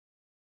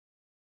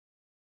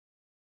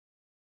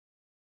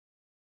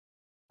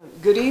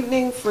Good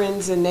evening,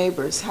 friends and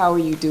neighbors. How are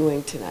you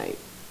doing tonight?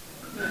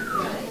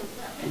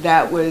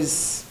 That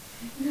was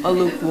a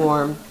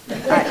lukewarm.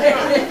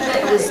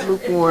 It was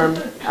lukewarm,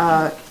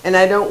 and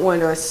I don't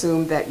want to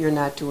assume that you're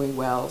not doing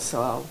well,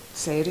 so I'll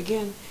say it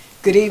again.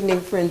 Good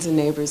evening, friends and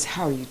neighbors.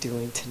 How are you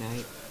doing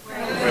tonight?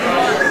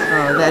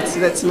 Oh,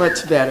 that's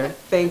much better.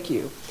 Thank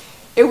you.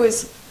 It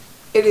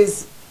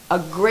is a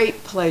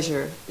great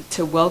pleasure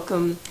to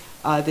welcome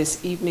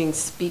this evening's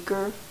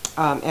speaker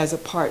as a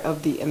part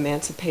of the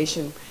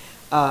Emancipation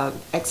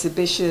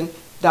exhibition,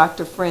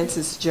 Dr.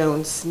 Frances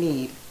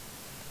Jones-Sneed.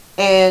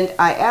 And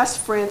I asked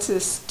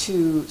Frances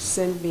to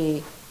send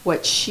me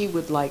what she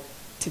would like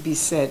to be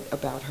said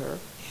about her,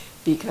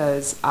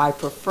 because I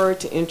prefer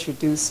to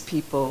introduce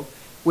people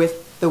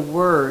with the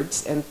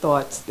words and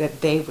thoughts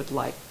that they would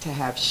like to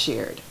have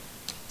shared.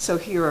 So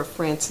here are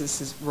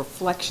Frances's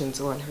reflections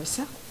on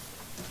herself.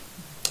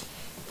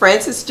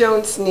 Frances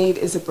Jones-Sneed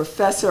is a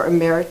professor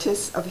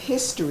emeritus of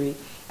history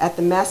at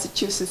the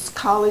Massachusetts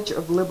College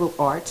of Liberal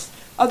Arts,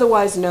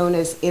 otherwise known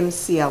as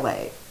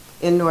MCLA,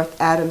 in North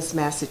Adams,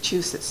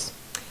 Massachusetts.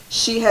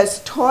 She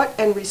has taught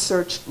and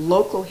researched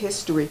local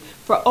history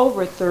for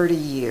over 30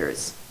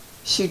 years.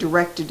 She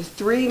directed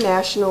 3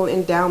 National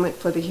Endowment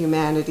for the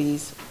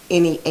Humanities,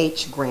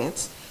 NEH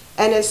grants,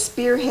 and has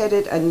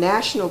spearheaded a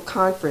national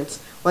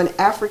conference on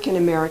African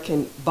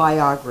American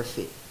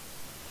biography.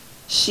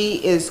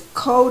 She is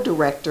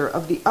co-director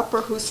of the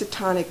Upper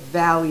Housatonic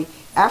Valley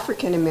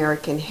African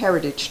American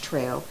Heritage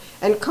Trail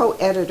and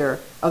co-editor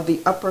of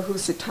the Upper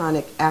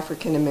Housatonic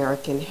African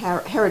American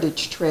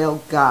Heritage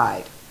Trail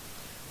Guide.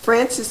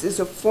 Frances is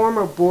a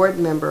former board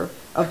member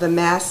of the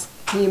Mass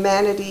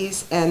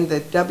Humanities and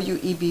the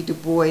W.E.B. Du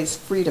Bois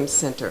Freedom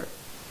Center.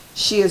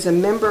 She is a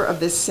member of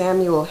the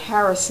Samuel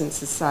Harrison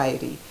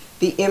Society,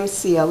 the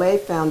MCLA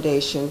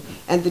Foundation,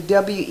 and the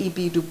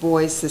W.E.B. Du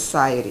Bois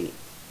Society.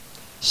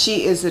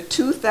 She is a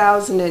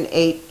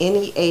 2008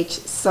 NEH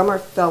Summer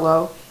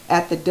Fellow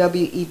at the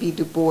W.E.B.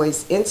 Du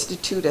Bois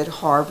Institute at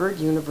Harvard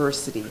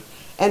University,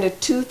 and a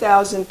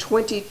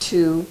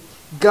 2022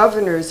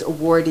 Governor's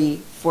Awardee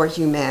for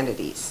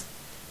Humanities.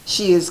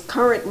 She is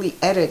currently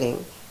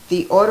editing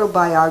the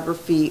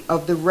autobiography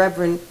of the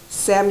Reverend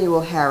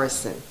Samuel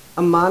Harrison,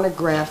 a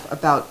monograph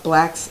about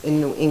blacks in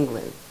New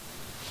England,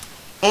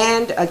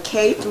 and a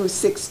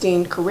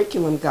K-16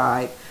 curriculum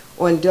guide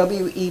on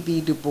W.E.B.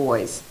 Du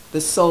Bois,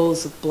 The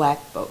Souls of Black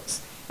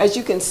Folks. As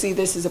you can see,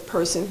 this is a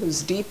person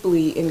who's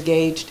deeply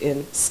engaged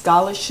in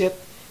scholarship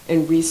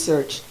and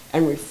research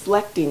and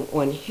reflecting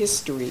on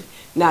history,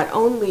 not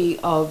only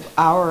of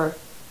our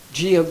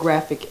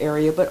geographic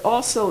area, but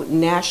also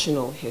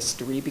national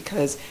history,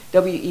 because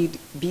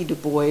W.E.B. Du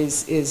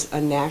Bois is a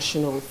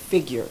national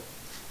figure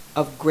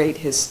of great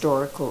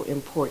historical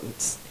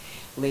importance.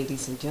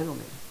 Ladies and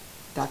gentlemen,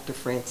 Dr.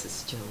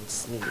 Frances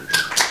Jones-Sneed.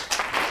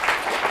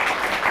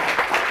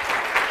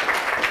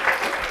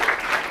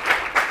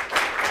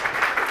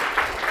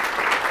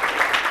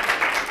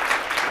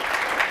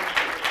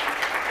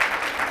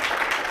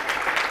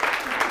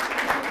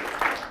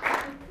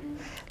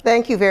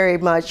 Thank you very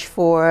much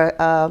for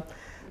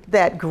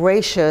that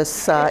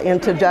gracious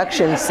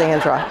introduction,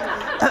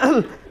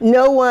 Sandra.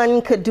 No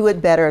one could do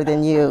it better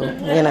than you,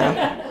 you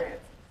know.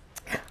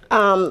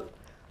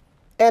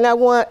 And I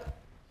want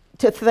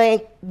to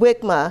thank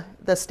WICMA,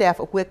 the staff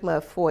of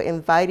WICMA, for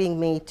inviting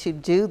me to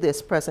do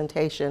this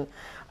presentation.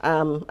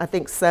 I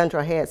think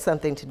Sandra had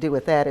something to do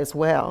with that as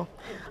well.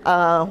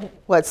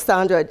 What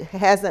Sandra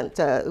hasn't,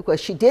 what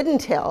she didn't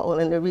tell,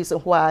 and the reason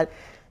why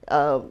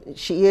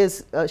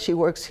she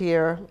works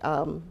here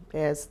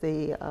as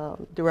the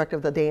director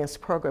of the dance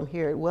program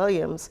here at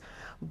Williams,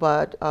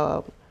 but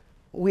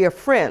we are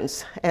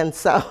friends, and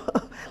so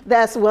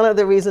that's one of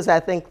the reasons I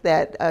think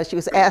that she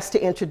was asked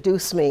to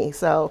introduce me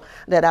so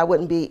that I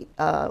wouldn't be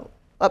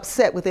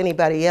upset with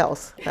anybody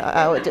else.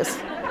 I would just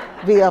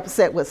be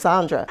upset with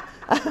Sandra.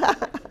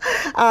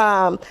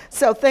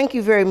 So thank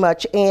you very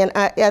much, and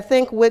I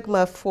thank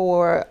WICMA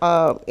for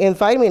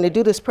inviting me to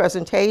do this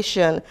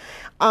presentation.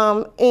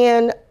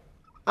 And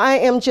I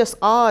am just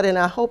awed, and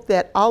I hope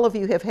that all of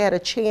you have had a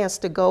chance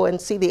to go and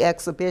see the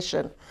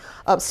exhibition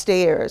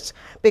upstairs,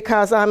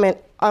 because I'm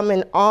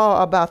in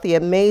awe about the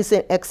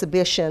amazing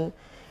exhibition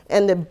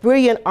and the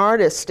brilliant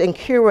artists and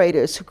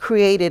curators who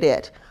created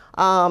it.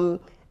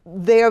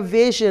 Their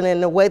vision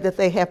and the way that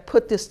they have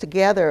put this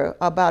together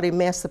about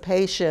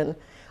emancipation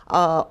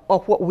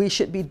of what we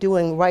should be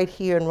doing right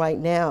here and right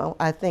now,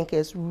 I think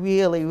is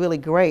really, really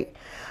great.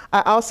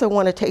 I also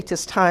want to take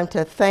this time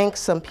to thank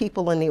some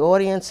people in the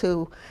audience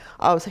who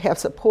have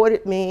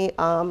supported me,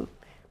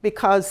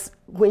 because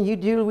when you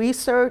do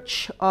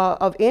research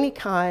of any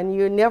kind,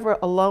 you're never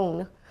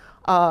alone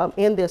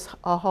in this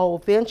whole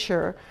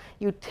venture.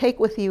 You take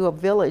with you a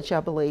village,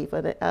 I believe,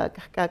 a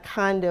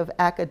kind of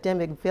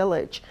academic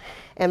village.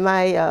 And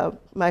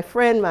my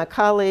friend, my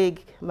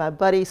colleague, my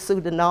buddy, Sue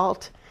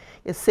Denault,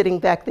 is sitting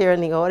back there in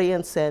the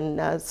audience,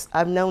 and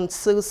I've known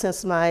Sue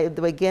since the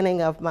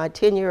beginning of my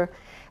tenure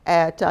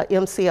at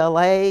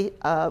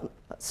MCLA.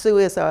 Sue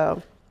is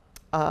a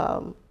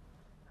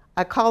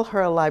I call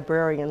her a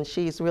librarian.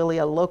 She's really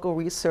a local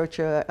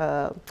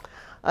researcher.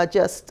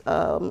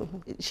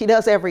 She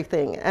does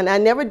everything. And I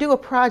never do a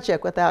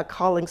project without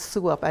calling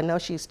Sue up. I know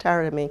she's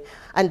tired of me.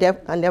 I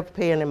never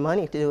pay any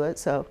money to do it,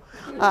 so.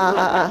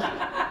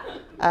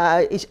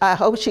 I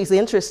hope she's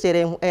interested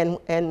in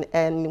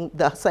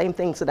the same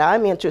things that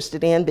I'm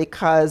interested in,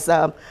 because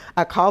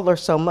I call her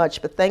so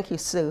much. But thank you,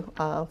 Sue,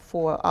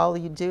 for all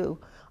you do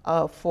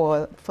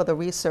for the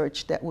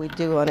research that we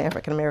do on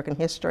African American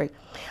history.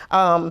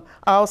 I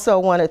also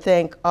want to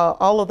thank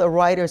all of the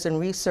writers and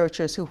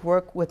researchers who've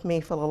worked with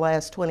me for the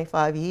last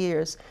 25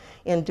 years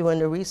in doing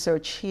the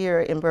research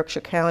here in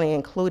Berkshire County,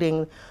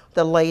 including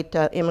the late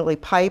Emily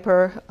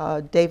Piper,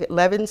 David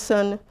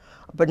Levinson,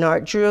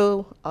 Bernard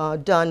Drew,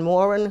 Don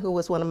Moran, who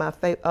was one of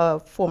my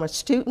former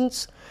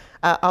students.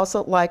 I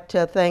also like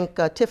to thank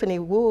Tiffany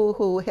Wu,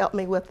 who helped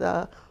me with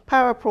the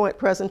PowerPoint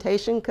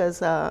presentation,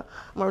 because I'm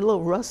a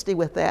little rusty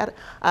with that.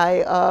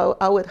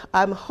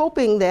 I'm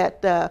hoping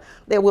that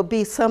there will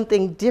be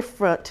something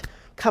different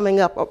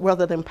coming up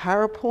rather than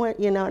PowerPoint,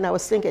 you know. And I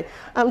was thinking,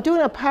 I'm doing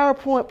a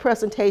PowerPoint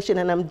presentation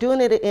and I'm doing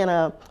it in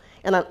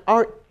an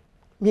art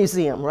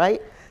museum,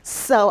 right?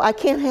 So I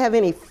can't have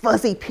any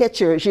fuzzy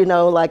pictures, you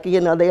know, like,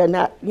 you know, they are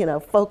not, you know,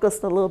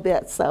 focused a little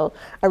bit. So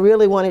I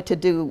really wanted to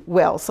do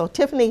well. So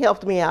Tiffany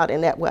helped me out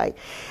in that way.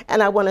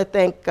 And I want to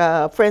thank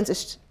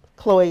Frances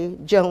Chloe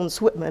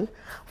Jones-Whitman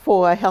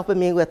for helping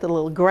me with the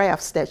little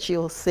graphs that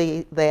you'll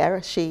see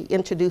there. She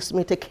introduced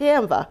me to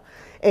Canva.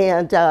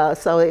 And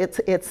so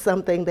it's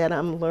something that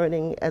I'm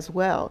learning as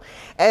well.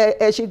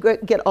 As you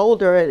get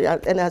older,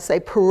 and I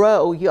say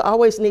Perot, you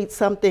always need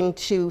something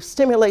to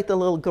stimulate the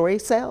little gray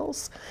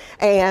cells.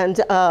 And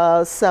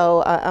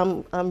so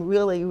I'm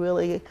really,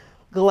 really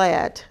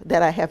glad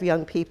that I have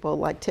young people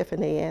like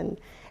Tiffany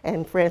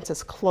and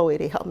Frances Chloe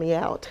to help me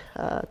out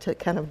to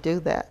kind of do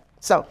that.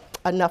 So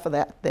enough of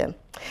that then.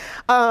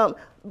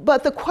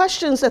 But the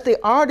questions that the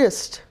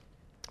artists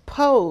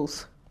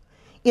pose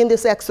in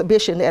this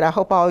exhibition that I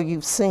hope all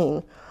you've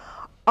seen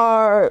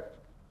are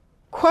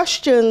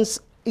questions,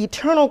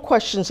 eternal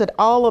questions that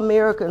all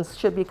Americans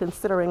should be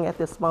considering at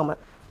this moment.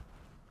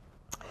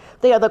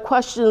 They are the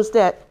questions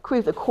that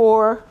Creve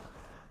Coeur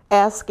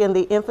asked in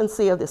the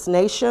infancy of this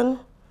nation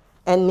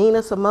and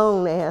Nina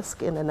Simone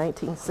asked in the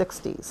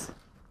 1960s.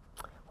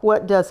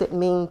 What does it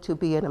mean to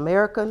be an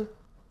American?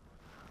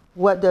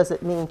 What does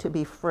it mean to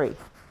be free?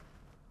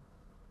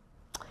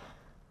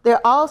 There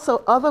are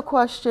also other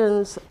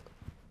questions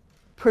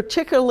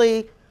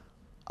particularly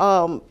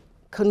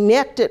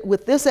connected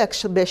with this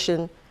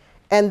exhibition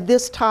and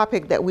this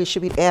topic that we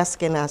should be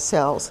asking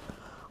ourselves.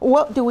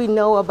 What do we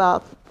know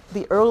about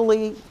the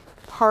early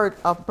part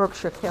of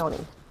Berkshire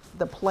County,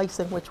 the place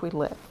in which we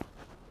live?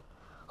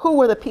 Who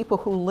were the people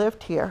who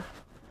lived here?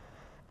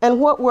 And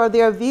what were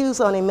their views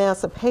on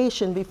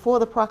emancipation before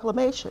the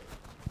proclamation?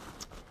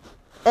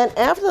 And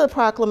after the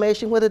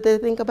proclamation, what did they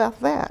think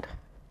about that?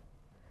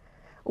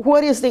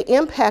 What is the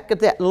impact of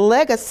that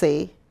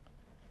legacy,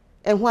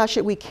 and why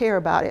should we care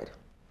about it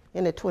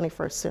in the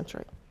 21st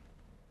century?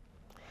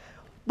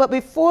 But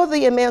before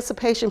the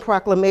Emancipation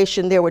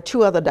Proclamation, there were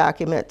two other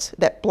documents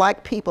that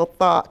Black people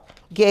thought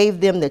gave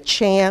them the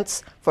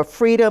chance for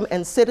freedom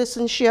and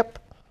citizenship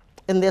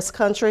in this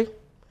country.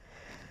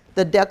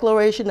 The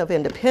Declaration of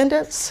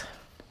Independence.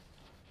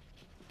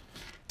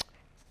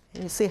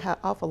 And you see how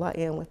awful I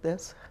am with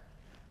this.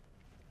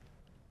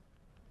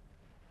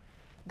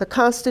 The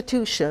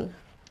Constitution.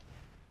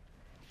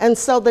 And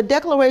so the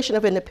Declaration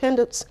of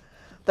Independence,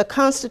 the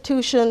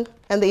Constitution,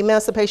 and the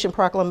Emancipation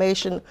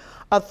Proclamation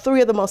are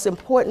three of the most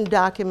important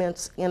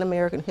documents in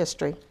American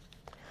history.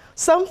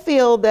 Some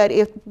feel that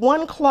if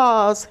one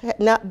clause had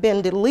not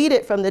been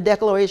deleted from the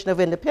Declaration of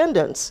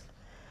Independence,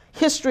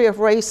 history of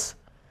race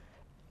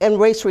and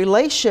race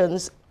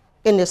relations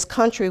in this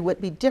country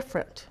would be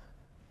different.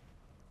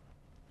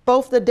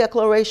 Both the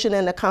Declaration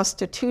and the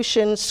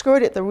Constitution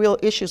skirted the real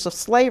issues of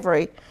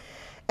slavery,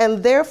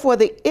 and therefore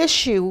the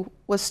issue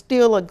was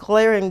still a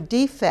glaring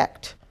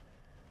defect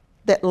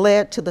that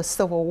led to the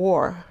Civil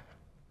War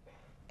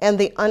and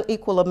the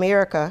unequal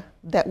America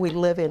that we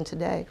live in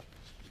today.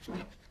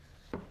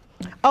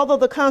 Although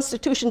the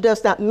Constitution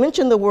does not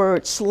mention the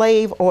word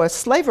slave or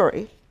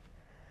slavery,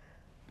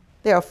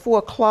 there are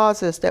 4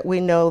 clauses that we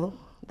know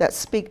that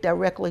speak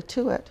directly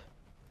to it.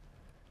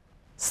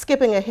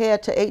 Skipping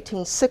ahead to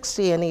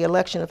 1860 and the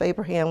election of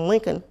Abraham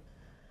Lincoln,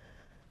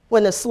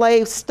 when the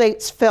slave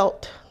states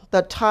felt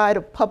the tide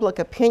of public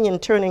opinion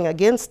turning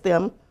against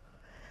them,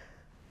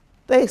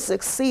 they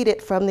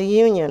seceded from the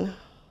Union.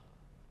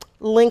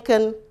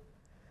 Lincoln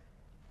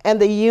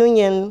and the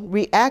Union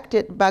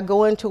reacted by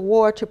going to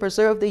war to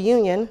preserve the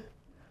Union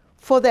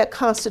for that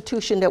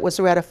Constitution that was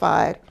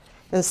ratified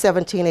in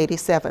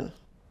 1787.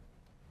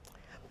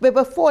 But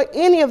before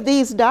any of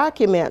these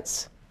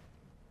documents,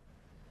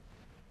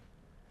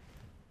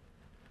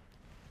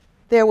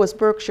 there was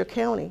Berkshire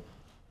County.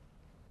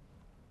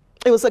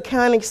 It was a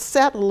county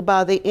settled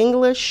by the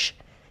English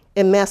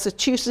in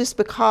Massachusetts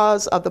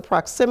because of the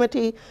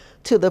proximity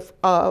to the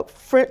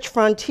French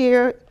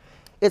frontier,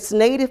 its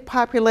native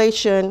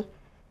population,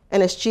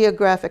 and its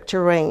geographic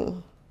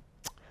terrain.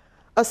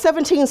 A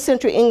 17th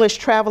century English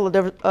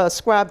traveler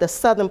described the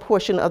southern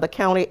portion of the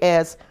county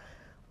as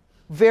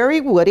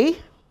very woody,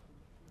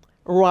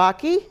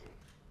 rocky,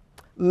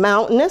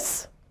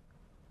 mountainous,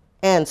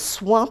 and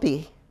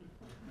swampy.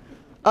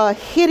 A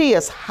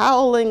hideous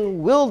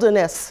howling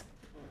wilderness.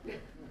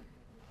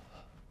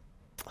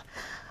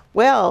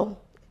 Well,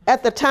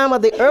 at the time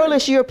of the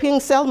earliest European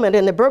settlement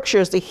in the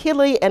Berkshires, the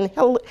hilly and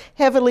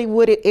heavily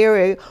wooded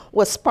area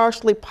was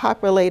sparsely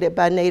populated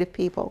by native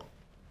people,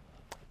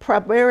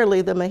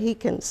 primarily the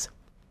Mohicans.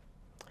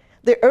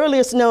 The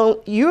earliest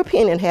known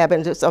European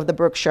inhabitants of the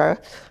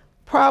Berkshire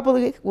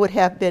probably would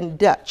have been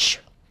Dutch,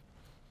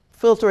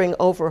 filtering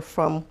over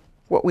from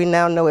what we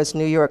now know as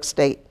New York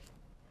State.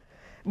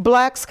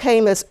 Blacks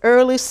came as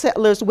early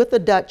settlers with the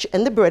Dutch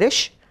and the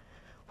British,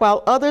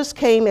 while others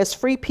came as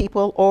free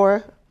people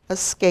or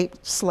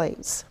escaped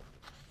slaves.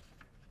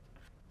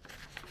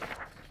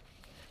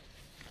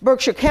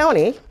 Berkshire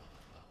County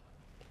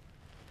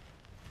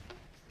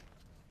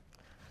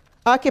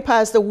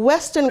occupies the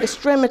western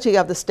extremity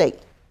of the state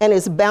and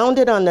is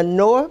bounded on the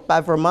north by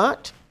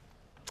Vermont,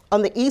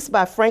 on the east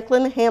by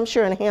Franklin,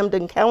 Hampshire, and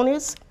Hampden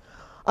counties,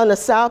 on the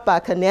south by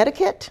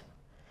Connecticut,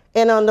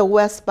 and on the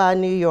west by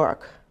New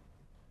York.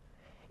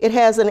 It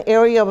has an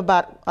area of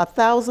about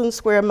 1,000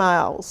 square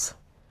miles.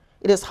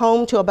 It is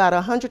home to about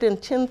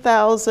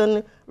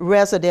 110,000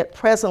 residents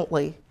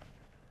presently,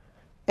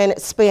 and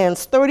it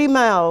spans 30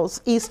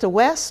 miles east to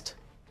west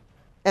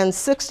and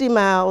 60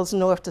 miles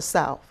north to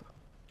south.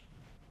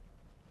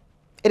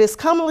 It is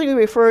commonly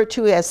referred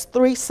to as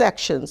 3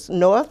 sections,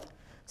 North,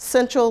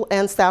 Central,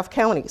 and South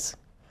counties.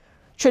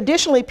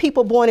 Traditionally,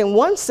 people born in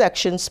one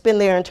section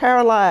spend their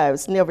entire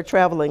lives never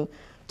traveling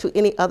to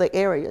any other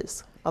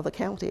areas of the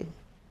county.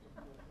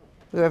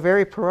 We are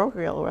very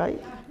parochial,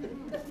 right?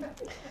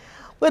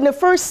 When the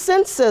first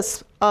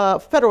census,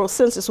 federal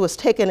census was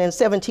taken in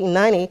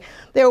 1790,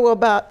 there were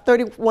about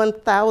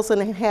 31,000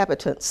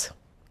 inhabitants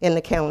in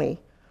the county.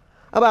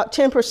 About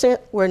 10%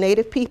 were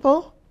Native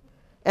people,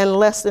 and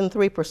less than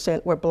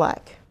 3% were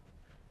Black.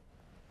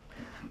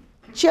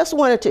 Just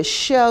wanted to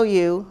show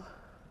you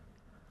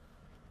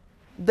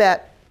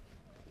that,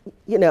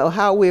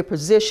 how we're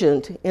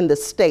positioned in the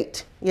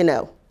state,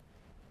 the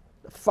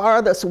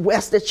farthest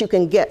west that you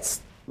can get,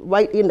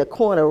 right in the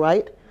corner,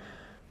 right?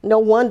 No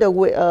wonder,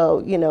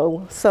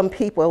 some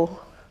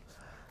people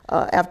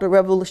after the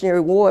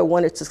Revolutionary War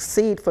wanted to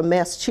secede from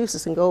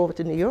Massachusetts and go over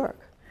to New York,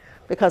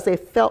 because they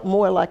felt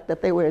more like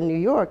that they were in New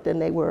York than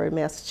they were in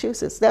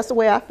Massachusetts. That's the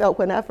way I felt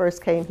when I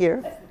first came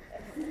here.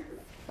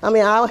 I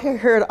mean, I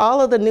heard all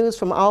of the news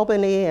from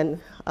Albany and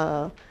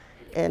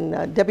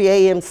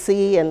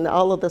WAMC and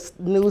all of the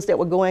news that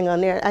were going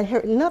on there. I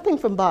heard nothing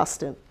from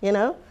Boston,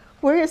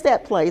 Where is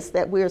that place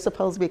that we're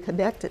supposed to be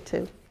connected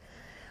to?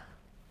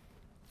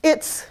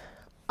 It's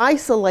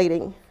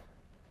isolating,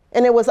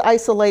 and it was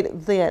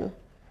isolated then.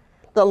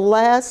 The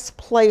last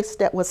place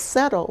that was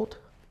settled,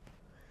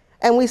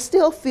 and we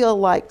still feel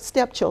like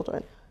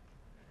stepchildren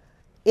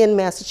in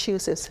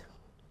Massachusetts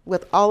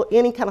with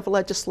any kind of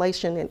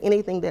legislation and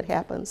anything that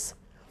happens.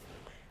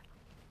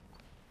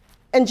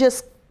 And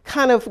just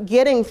kind of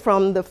getting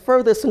from the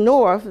furthest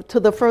north to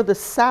the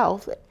furthest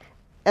south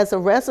as a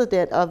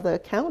resident of the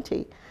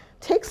county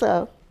takes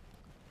some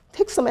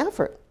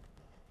effort,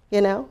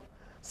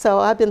 So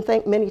I've been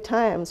thanked many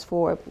times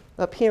for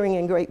appearing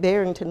in Great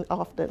Barrington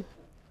often,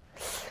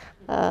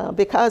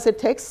 because it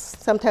takes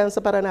sometimes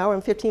about an hour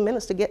and 15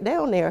 minutes to get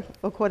down there,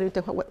 according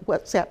to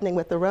what's happening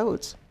with the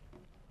roads.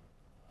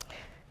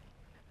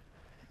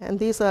 And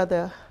these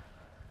are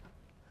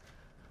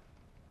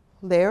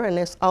and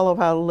there's all of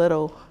our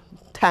little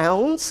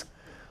towns.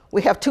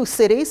 We have 2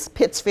 cities,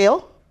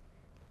 Pittsfield,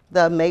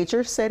 the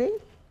major city,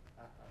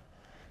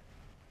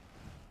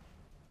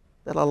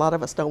 that a lot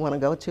of us don't want to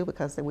go to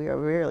because we are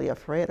really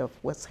afraid of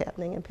what's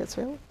happening in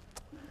Pittsfield.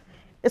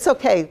 It's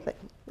okay,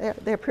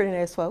 they're pretty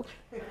nice folk.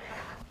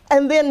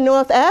 And then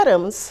North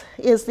Adams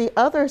is the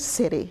other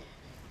city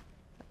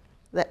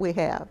that we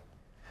have.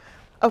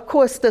 Of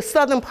course, the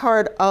southern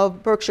part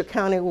of Berkshire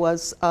County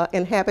was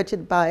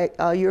inhabited by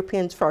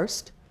Europeans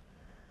first,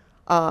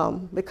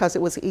 because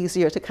it was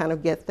easier to kind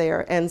of get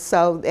there. And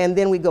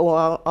then we go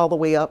all the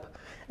way up,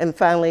 and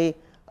finally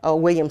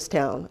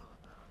Williamstown.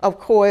 Of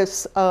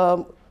course,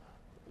 a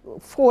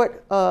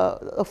fort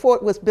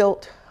was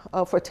built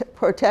for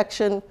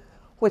protection,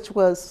 which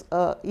was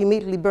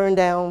immediately burned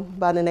down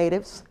by the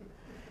natives.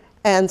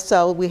 And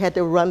so we had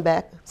to run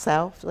back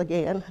south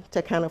again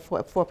to kind of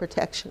for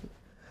protection.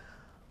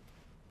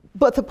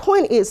 But the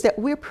point is that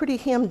we're pretty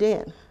hemmed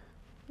in.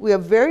 We are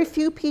very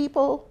few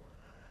people,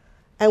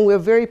 and we're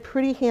very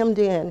pretty hemmed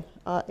in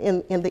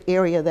the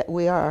area that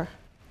we are.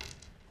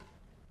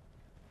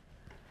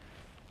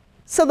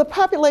 So the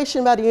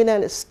population by the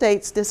United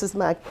States, this is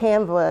my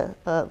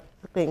Canva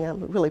thing,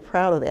 I'm really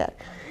proud of that.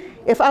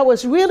 If I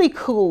was really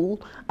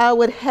cool, I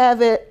would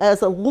have it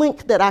as a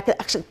link that I could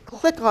actually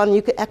click on.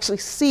 You could actually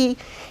see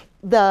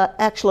the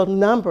actual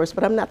numbers,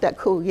 but I'm not that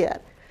cool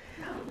yet.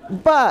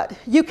 But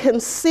you can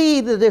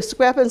see the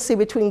discrepancy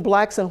between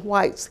blacks and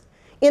whites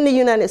in the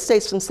United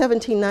States from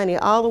 1790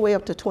 all the way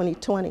up to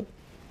 2020.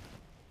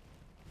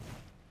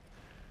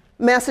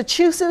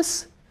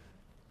 Massachusetts,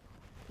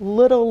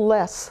 little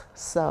less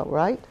so,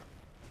 right?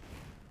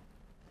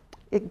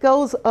 It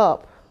goes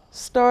up.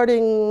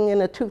 Starting in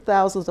the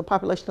 2000s, the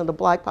population of the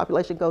black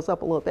population goes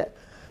up a little bit.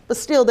 But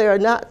still, there are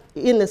not,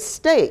 in the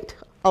state,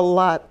 a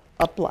lot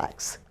of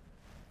blacks.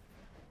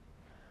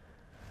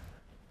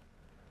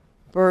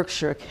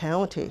 Berkshire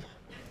County.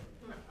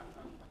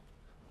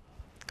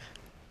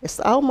 It's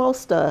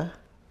almost a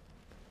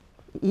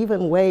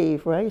even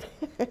wave, right?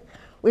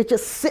 We're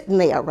just sitting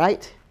there,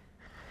 right?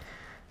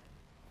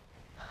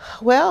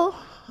 Well,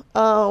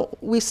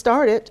 we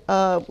started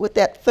with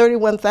that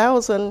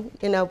 31,000,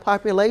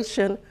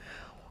 population.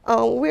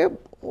 We're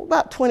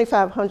about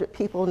 2,500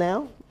 people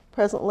now,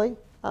 presently,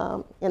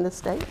 in the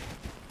state.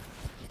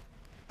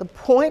 The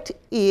point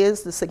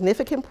is, the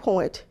significant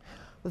point,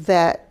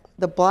 that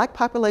the black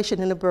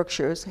population in the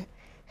Berkshires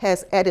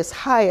has, at its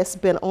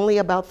highest, been only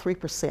about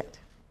 3%.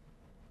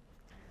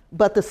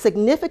 But the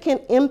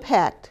significant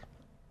impact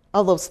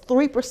of those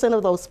 3%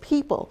 of those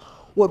people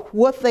with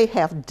what they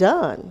have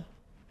done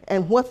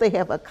and what they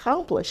have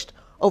accomplished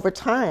over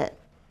time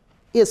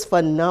is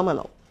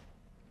phenomenal.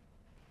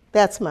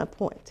 That's my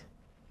point,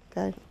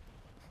 okay?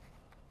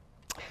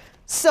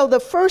 So the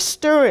first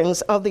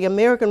stirrings of the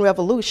American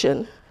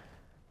Revolution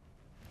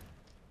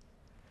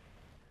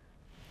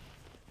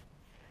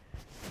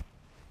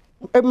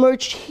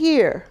emerged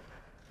here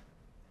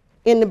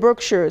in the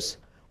Berkshires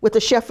with the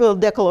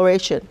Sheffield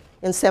Declaration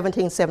in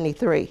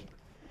 1773.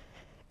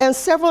 And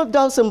several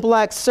dozen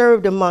blacks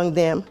served among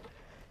them,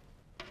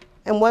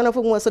 and one of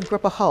them was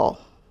Agrippa Hall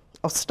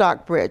of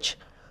Stockbridge,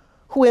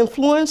 who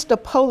influenced the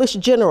Polish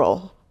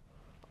general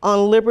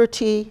on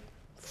liberty,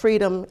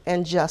 freedom,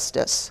 and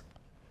justice.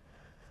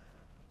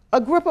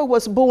 Agrippa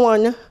was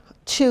born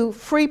to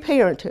free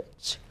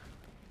parentage.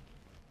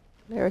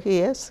 There he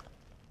is.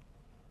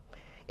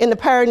 In the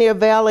Pioneer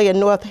Valley in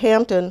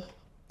Northampton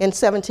in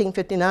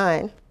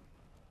 1759.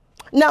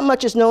 Not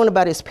much is known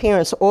about his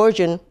parents'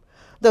 origin,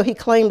 though he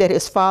claimed that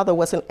his father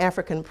was an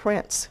African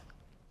prince.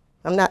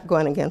 I'm not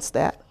going against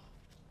that.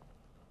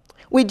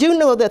 We do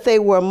know that they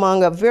were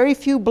among a very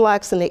few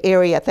blacks in the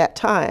area at that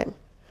time.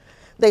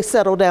 They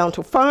settled down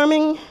to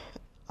farming,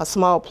 a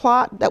small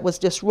plot that was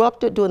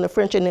disrupted during the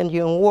French and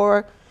Indian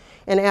War,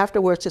 and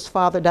afterwards his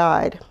father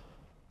died.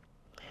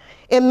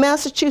 In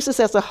Massachusetts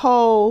as a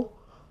whole,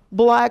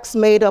 blacks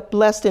made up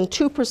less than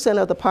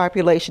 2% of the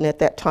population at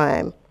that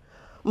time,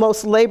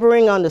 most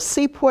laboring on the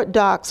seaport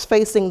docks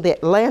facing the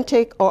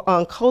Atlantic or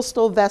on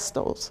coastal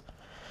vessels.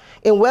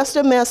 In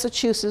western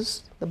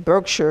Massachusetts, the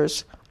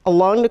Berkshires,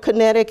 along the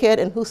Connecticut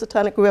and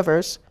Housatonic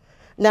rivers,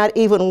 not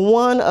even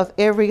one of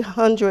every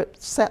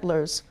 100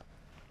 settlers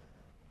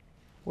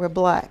were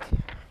black.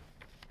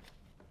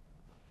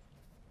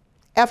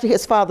 After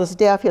his father's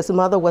death, his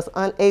mother was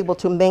unable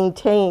to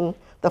maintain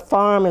the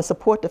farm and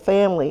support the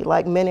family,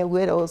 like many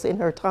widows in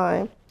her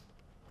time.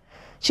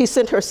 She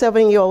sent her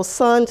 7-year-old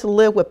son to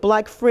live with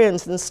black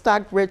friends in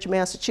Stockbridge,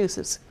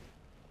 Massachusetts.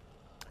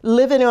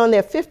 Living on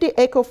their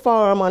 50-acre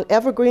farm on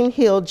Evergreen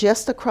Hill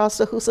just across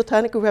the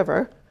Housatonic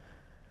River,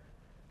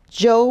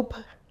 Job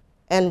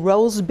and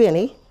Rose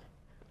Binney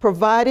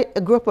provided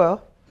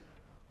Agrippa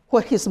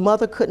what his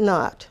mother could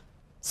not: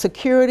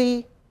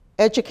 security,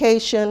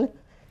 education,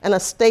 and a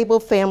stable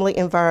family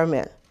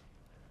environment.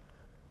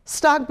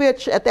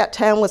 Stockbridge at that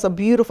time was a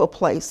beautiful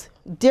place,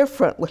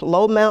 different, with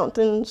low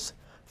mountains,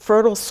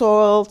 fertile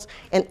soils,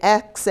 and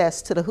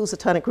access to the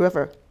Housatonic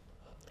River.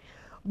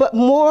 But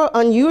more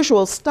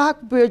unusual,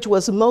 Stockbridge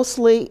was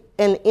mostly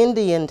an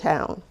Indian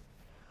town,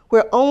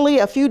 where only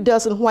a few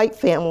dozen white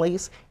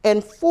families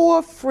and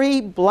 4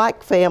 free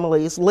black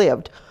families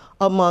lived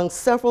among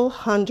several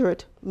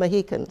hundred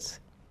Mohicans,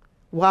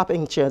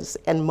 Wappingers,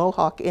 and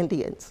Mohawk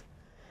Indians.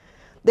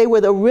 They were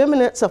the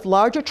remnants of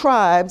larger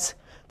tribes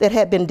that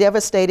had been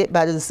devastated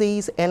by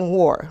disease and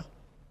war.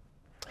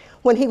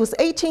 When he was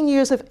 18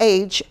 years of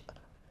age,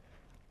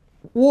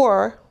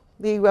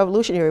 the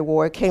Revolutionary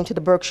War, came to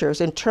the Berkshires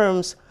in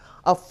terms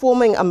of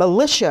forming a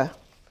militia,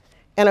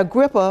 and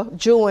Agrippa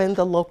joined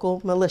the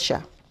local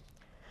militia.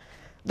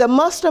 The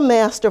muster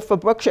master for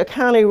Berkshire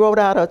County wrote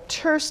out a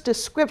terse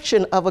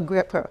description of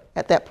Agrippa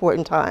at that point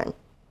in time.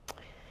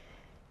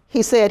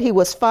 He said he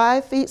was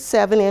 5 feet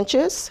 7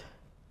 inches,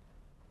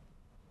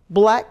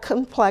 black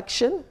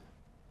complexion,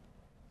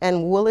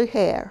 and woolly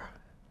hair.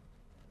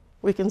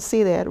 We can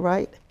see that,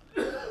 right?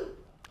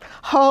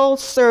 Hull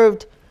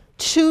served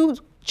 2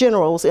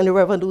 generals in the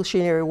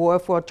Revolutionary War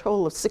for a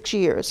total of 6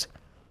 years,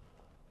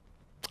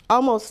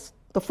 almost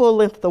the full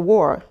length of the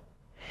war.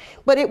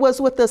 But it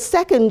was with the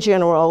second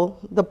general,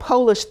 the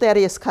Polish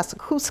Thaddeus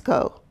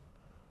Kosciuszko,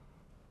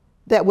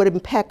 that would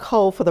impact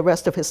Hull for the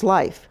rest of his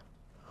life.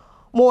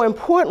 More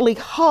importantly,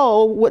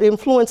 Hull would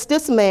influence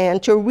this man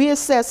to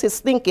reassess his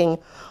thinking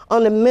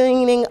on the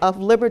meaning of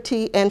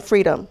liberty and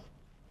freedom.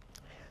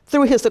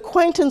 Through his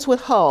acquaintance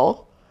with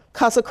Hull,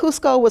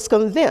 Kosciuszko was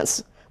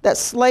convinced that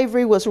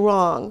slavery was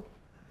wrong,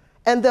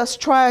 and thus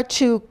tried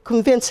to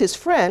convince his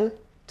friend,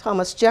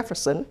 Thomas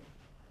Jefferson,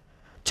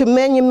 to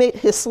manumit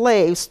his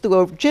slaves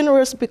through a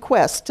generous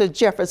bequest to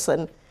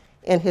Jefferson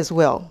in his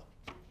will.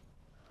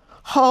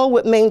 Hull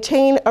would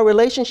maintain a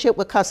relationship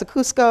with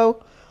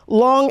Kosciuszko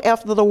long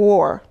after the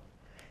war,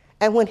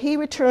 and when he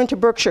returned to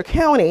Berkshire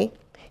County,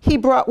 he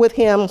brought with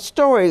him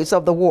stories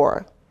of the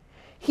war.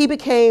 He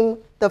became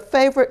the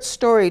favorite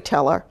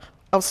storyteller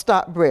of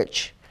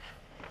Stockbridge.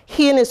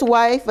 He and his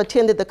wife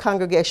attended the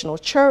Congregational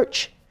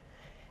Church,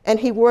 and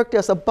he worked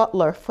as a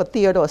butler for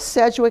Theodore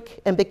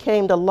Sedgwick and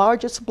became the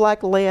largest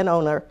Black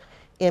landowner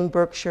in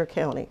Berkshire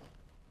County.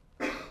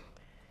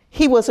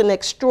 He was an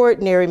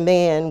extraordinary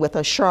man with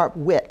a sharp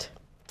wit.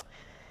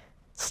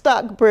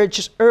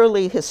 Stockbridge's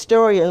early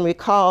historian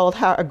recalled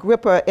how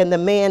Agrippa and the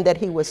man that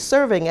he was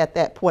serving at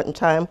that point in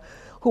time,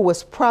 who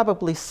was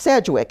probably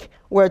Sedgwick,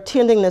 were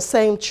attending the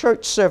same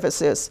church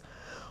services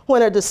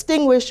when a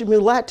distinguished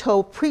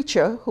mulatto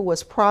preacher, who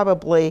was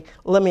probably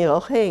Lemuel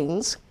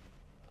Haynes,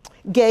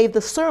 gave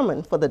the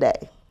sermon for the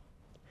day.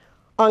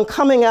 On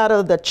coming out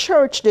of the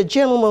church, the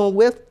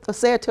gentleman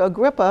said to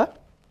Agrippa,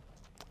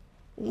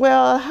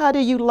 "Well, how do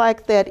you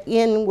like that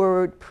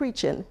N-word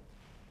preaching?"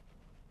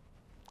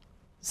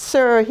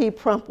 "Sir," he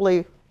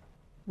promptly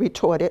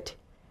retorted,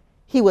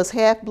 "he was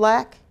half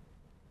Black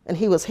and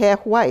he was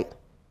half white.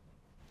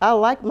 I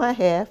like my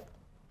half.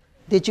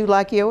 Did you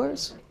like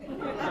yours?"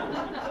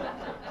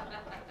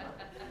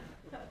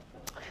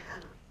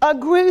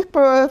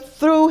 Agrippa,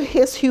 through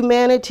his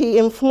humanity,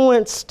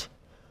 influenced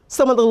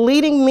some of the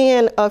leading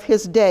men of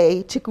his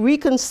day to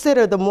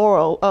reconsider the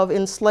moral of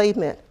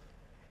enslavement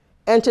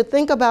and to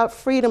think about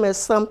freedom as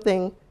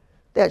something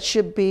that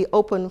should be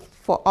open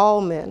for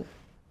all men.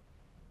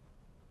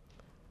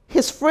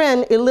 His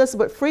friend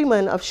Elizabeth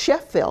Freeman of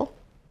Sheffield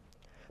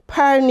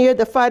pioneered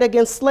the fight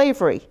against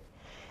slavery,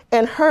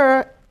 and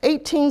her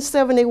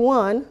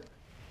 1871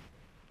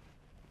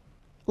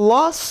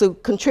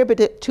 lawsuit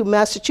contributed to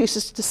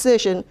Massachusetts'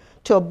 decision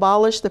to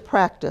abolish the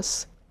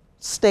practice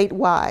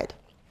statewide.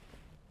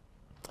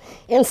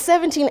 In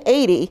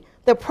 1780,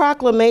 the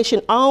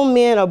proclamation, "All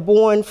men are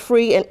born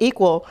free and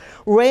equal,"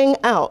 rang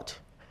out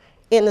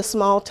in the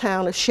small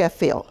town of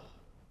Sheffield.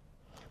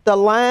 The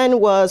line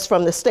was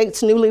from the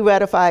state's newly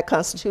ratified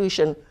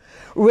Constitution,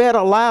 read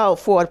aloud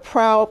for a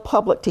proud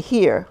public to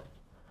hear.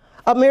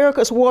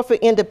 America's war for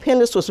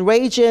independence was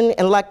raging,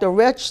 and like the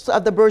rest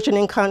of the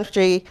burgeoning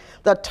country,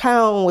 the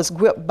town was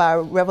gripped by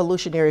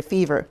revolutionary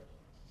fever.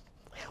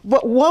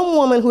 But one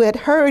woman who had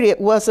heard it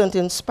wasn't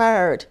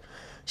inspired.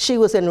 She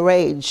was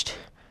enraged.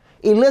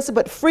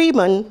 Elizabeth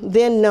Freeman,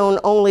 then known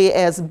only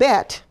as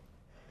Bet,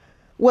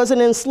 was an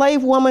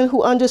enslaved woman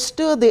who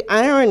understood the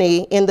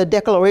irony in the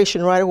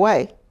Declaration right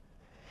away.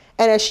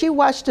 And as she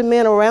watched the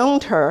men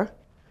around her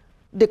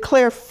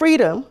declare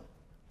freedom,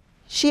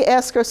 she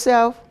asked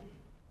herself,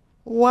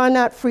 why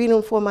not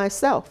freedom for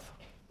myself?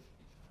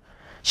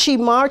 She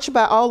marched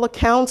by all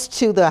accounts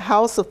to the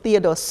house of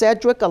Theodore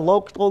Sedgwick, a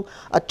local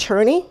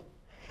attorney,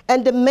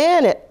 and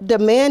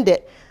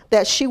demanded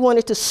that she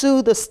wanted to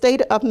sue the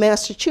state of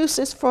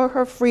Massachusetts for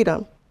her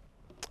freedom.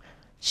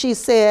 She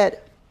said,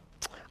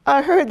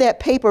 "I heard that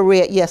paper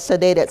read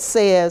yesterday that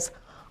says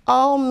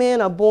all men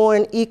are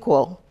born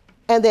equal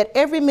and that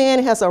every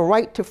man has a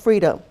right to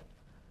freedom."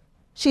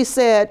 She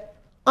said,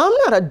 "I'm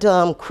not a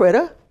dumb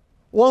critter.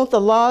 Won't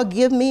the law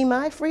give me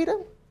my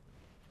freedom?"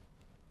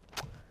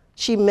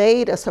 She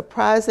made a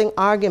surprising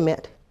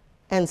argument,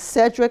 and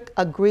Sedgwick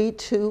agreed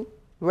to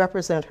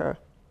represent her.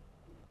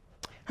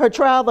 Her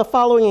trial the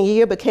following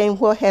year became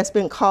what has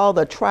been called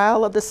the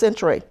trial of the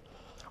century,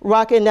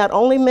 rocking not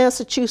only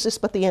Massachusetts,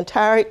 but the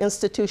entire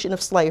institution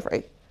of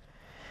slavery.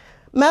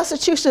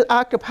 Massachusetts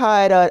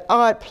occupied an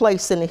odd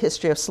place in the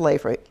history of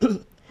slavery.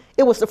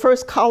 It was the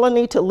first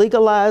colony to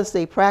legalize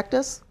the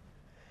practice,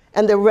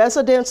 and the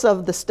residents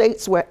of the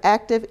states were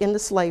active in the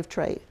slave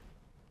trade.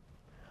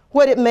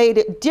 What it made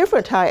it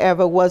different,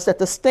 however, was that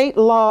the state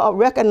law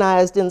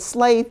recognized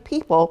enslaved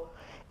people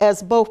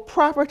as both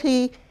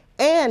property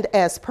and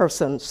as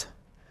persons,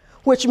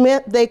 which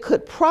meant they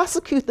could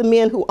prosecute the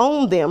men who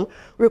owned them,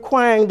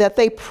 requiring that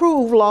they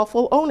prove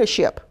lawful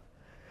ownership.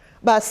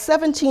 By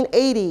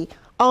 1780,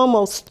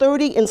 almost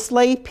 30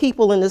 enslaved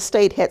people in the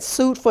state had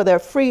sued for their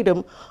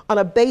freedom on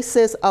a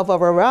basis of a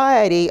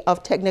variety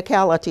of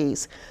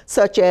technicalities,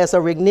 such as a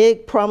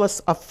reneged promise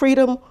of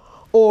freedom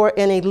or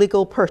an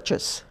illegal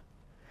purchase.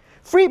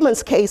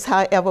 Freedman's case,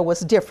 however,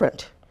 was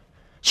different.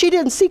 She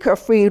didn't seek her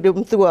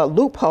freedom through a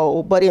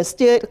loophole, but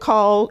instead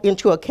called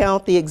into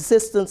account the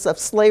existence of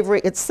slavery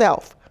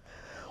itself,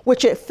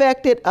 which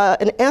affected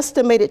an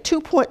estimated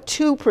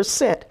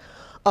 2.2%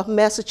 of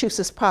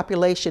Massachusetts'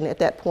 population at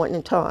that point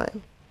in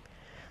time.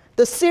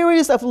 The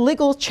series of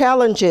legal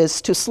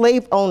challenges to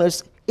slave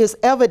owners is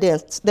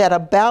evidence that a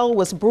battle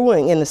was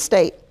brewing in the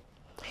state,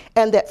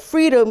 and that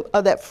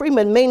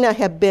Freeman may not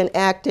have been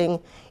acting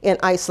in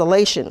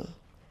isolation.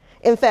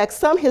 In fact,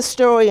 some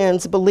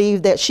historians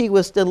believe that she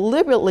was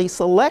deliberately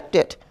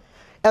selected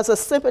as a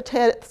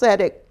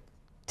sympathetic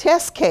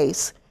test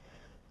case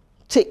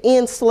to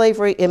end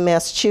slavery in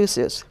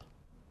Massachusetts.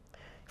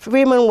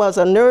 Freeman was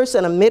a nurse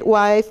and a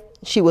midwife.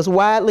 She was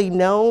widely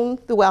known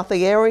throughout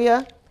the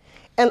area,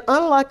 And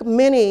unlike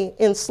many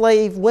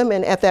enslaved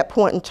women at that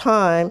point in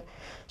time,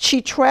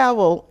 she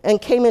traveled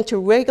and came into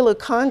regular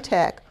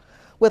contact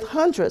with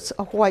hundreds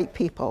of white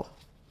people.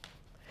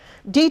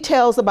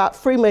 Details about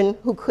freemen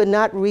who could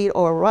not read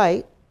or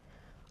write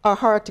are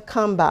hard to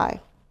come by.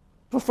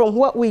 But from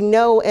what we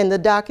know in the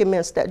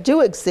documents that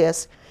do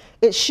exist,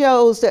 it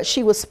shows that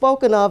she was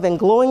spoken of in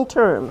glowing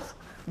terms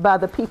by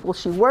the people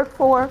she worked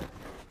for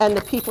and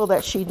the people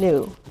that she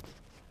knew.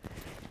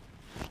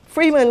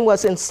 Freeman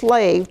was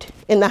enslaved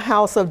in the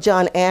house of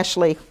John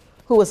Ashley,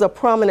 who was a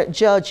prominent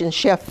judge in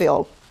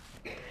Sheffield.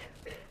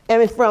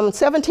 And from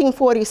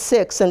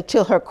 1746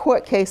 until her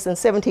court case in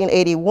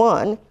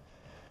 1781,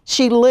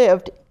 she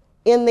lived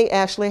in the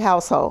Ashley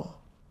household.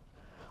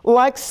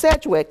 Like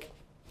Sedgwick,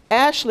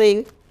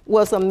 Ashley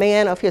was a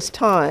man of his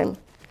time.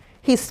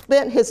 He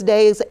spent his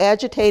days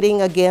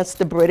agitating against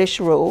the British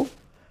rule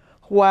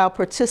while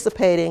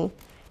participating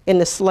in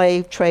the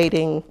slave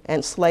trading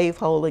and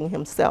slaveholding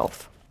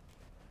himself.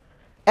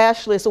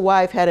 Ashley's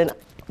wife had a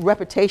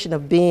reputation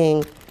of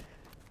being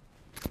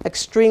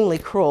extremely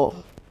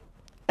cruel.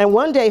 And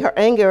one day her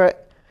anger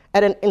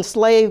at an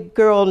enslaved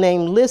girl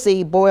named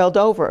Lizzie boiled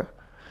over.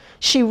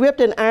 She ripped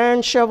an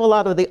iron shovel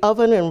out of the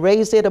oven and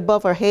raised it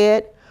above her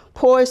head,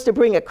 poised to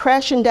bring it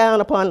crashing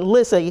down upon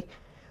Lizzie,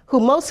 who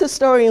most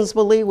historians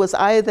believe was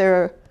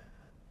either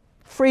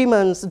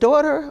Freeman's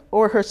daughter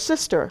or her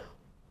sister.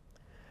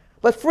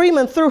 But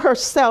Freeman threw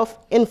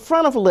herself in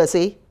front of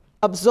Lizzie,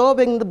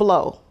 absorbing the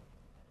blow.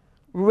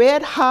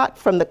 Red hot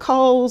from the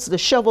coals, the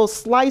shovel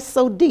sliced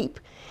so deep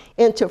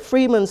into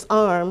Freeman's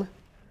arm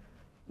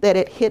that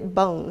it hit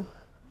bone.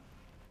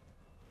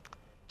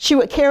 She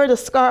would carry the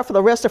scar for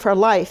the rest of her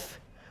life,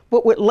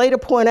 but would later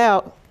point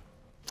out,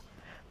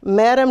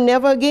 Madam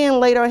never again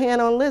laid her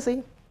hand on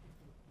Lizzie.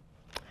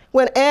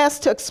 When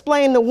asked to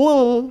explain the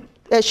wound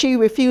that she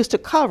refused to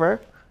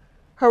cover,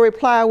 her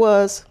reply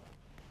was,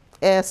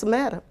 ask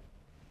Madam.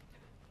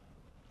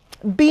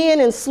 Being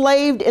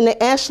enslaved in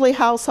the Ashley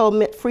household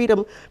meant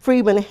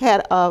Freeman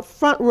had a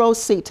front row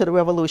seat to the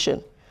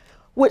revolution,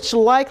 which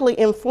likely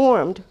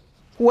informed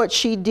what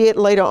she did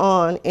later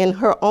on in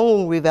her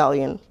own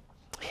rebellion.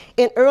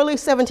 In early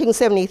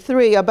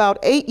 1773, about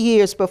 8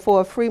 years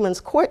before Freeman's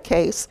court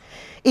case,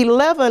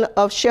 11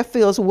 of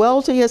Sheffield's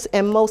wealthiest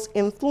and most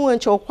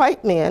influential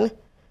white men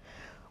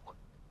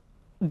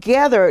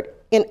gathered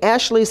in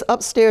Ashley's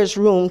upstairs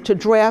room to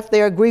draft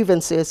their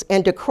grievances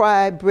and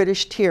decry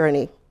British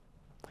tyranny.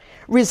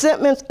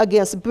 Resentment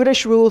against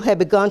British rule had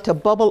begun to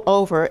bubble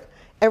over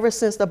ever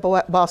since the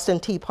Boston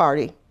Tea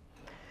Party.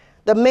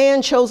 The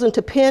man chosen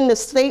to pen the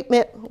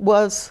statement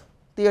was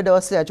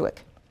Theodore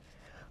Sedgwick,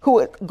 who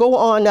would go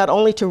on not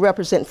only to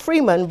represent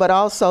Freeman, but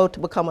also to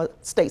become a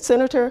state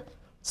senator,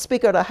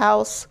 Speaker of the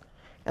House,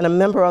 and a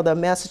member of the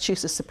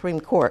Massachusetts Supreme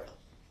Court.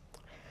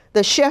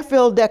 The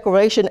Sheffield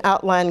Declaration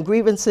outlined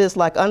grievances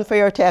like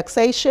unfair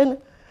taxation,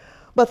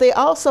 but they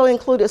also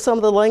included some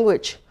of the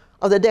language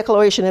of the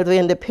Declaration of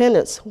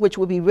Independence, which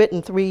would be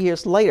written 3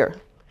 years later,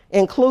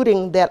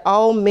 including that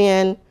all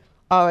men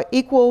are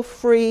equal,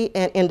 free,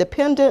 and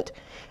independent,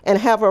 and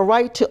have a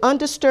right to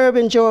undisturbed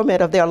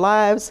enjoyment of their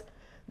lives,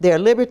 their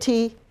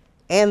liberty,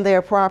 and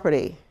their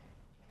property.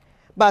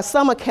 By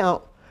some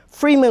account,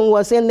 Freeman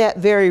was in that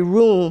very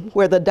room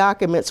where the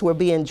documents were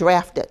being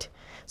drafted,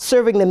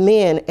 serving the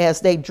men as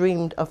they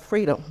dreamed of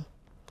freedom.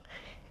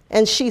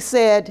 And she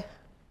said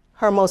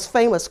her most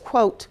famous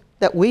quote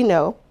that we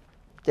know,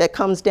 that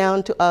comes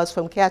down to us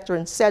from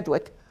Catherine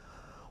Sedgwick,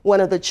 one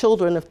of the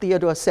children of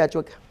Theodore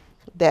Sedgwick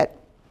that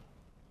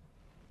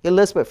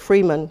Elizabeth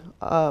Freeman,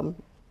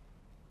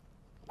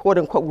 quote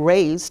unquote,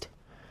 raised.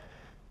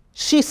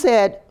 She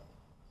said,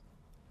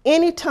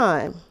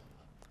 anytime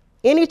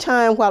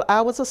while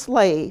I was a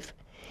slave,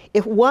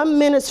 if 1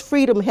 minute's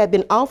freedom had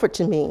been offered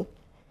to me,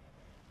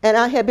 and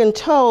I had been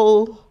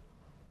told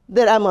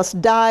that I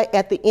must die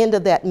at the end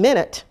of that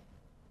minute,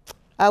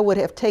 I would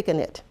have taken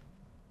it,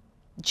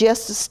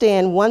 just to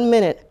stand 1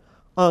 minute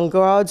on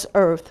God's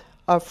earth,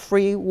 a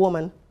free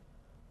woman.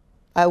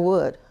 I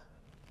would.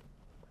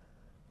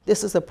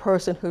 This is a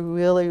person who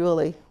really,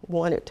 really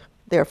wanted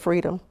their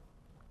freedom.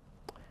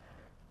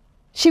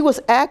 She was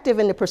active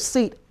in the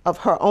pursuit of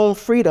her own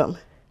freedom.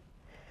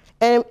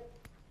 And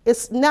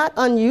it's not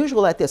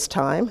unusual at this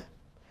time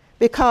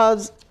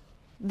because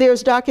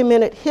there's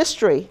documented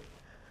history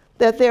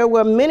that there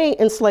were many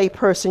enslaved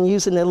persons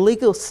using the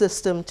legal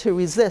system to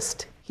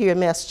resist here in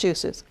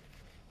Massachusetts.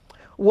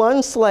 One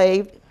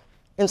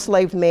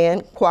enslaved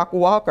man, Quack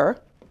Walker,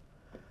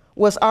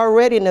 was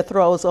already in the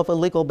throes of a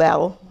legal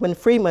battle when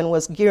Freeman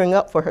was gearing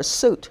up for her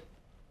suit.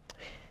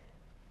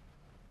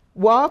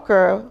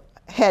 Walker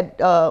had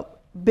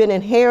been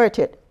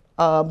inherited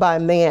by a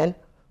man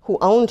who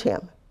owned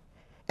him.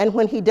 And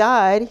when he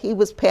died, he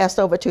was passed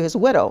over to his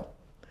widow.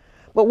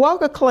 But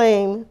Walker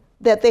claimed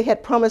that they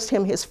had promised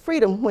him his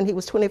freedom when he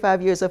was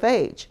 25 years of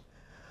age.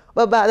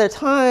 But by the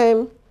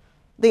time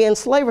the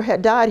enslaver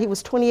had died, he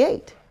was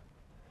 28.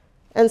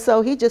 And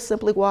so he just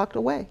simply walked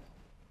away.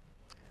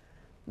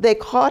 They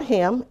caught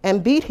him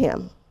and beat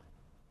him,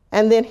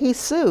 and then he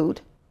sued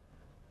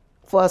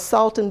for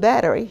assault and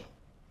battery,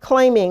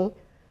 claiming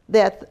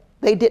that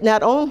they did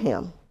not own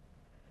him.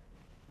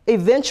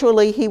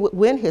 Eventually, he would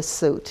win his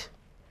suit,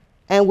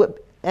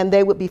 and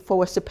they would be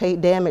forced to pay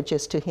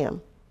damages to him.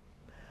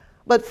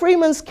 But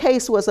Freeman's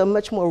case was a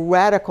much more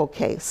radical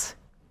case.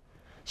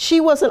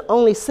 She wasn't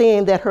only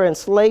saying that her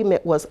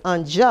enslavement was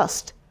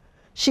unjust,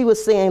 she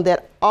was saying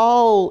that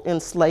all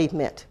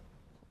enslavement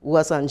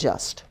was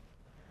unjust.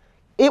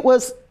 It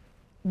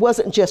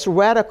wasn't just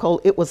radical,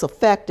 it was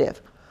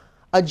effective.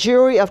 A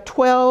jury of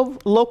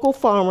 12 local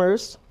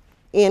farmers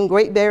in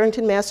Great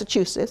Barrington,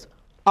 Massachusetts,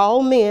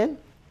 all men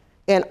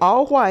and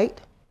all white,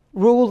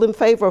 ruled in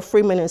favor of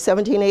Freeman in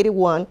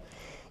 1781,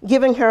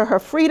 giving her her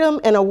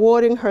freedom and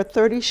awarding her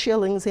 30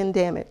 shillings in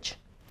damage.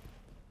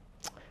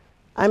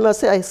 I must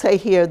say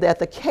here that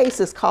the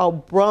case is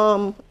called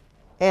Brum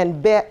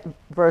and Bet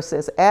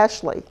versus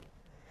Ashley.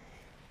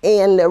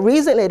 And the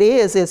reason it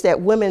is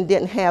that women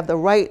didn't have the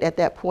right at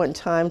that point in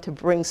time to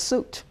bring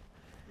suit.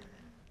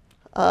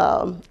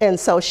 And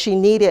so she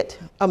needed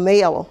a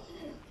male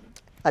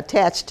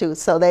attached to,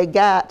 so they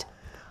got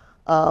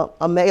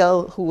a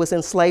male who was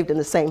enslaved in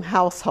the same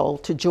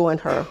household to join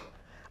her,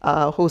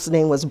 whose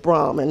name was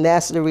Brum, and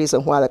that's the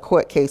reason why the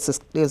court case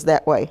is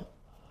that way.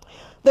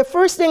 The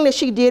first thing that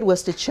she did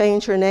was to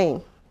change her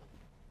name,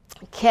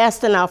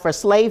 casting off her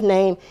slave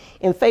name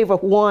in favor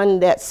of one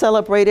that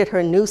celebrated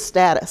her new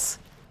status.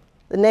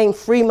 The name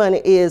Freeman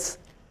is,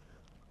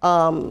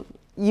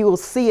 you will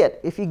see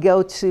it if you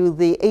go to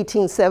the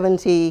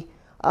 1870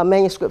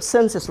 manuscript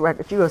census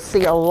record. You will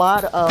see a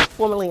lot of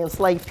formerly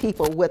enslaved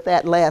people with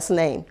that last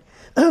name,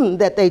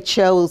 that they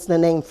chose the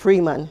name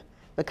Freeman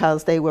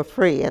because they were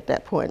free at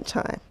that point in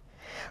time.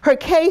 Her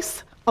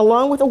case,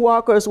 along with the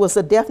Walkers, was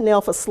the death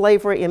knell for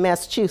slavery in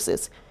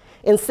Massachusetts.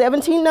 In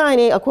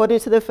 1790, according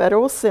to the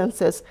federal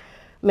census,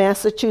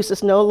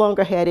 Massachusetts no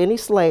longer had any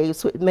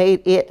slaves, which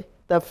made it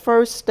the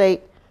first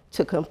state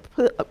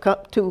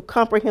to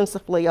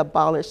comprehensively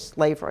abolish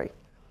slavery.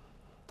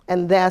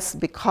 And that's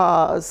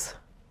because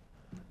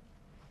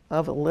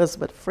of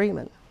Elizabeth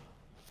Freeman.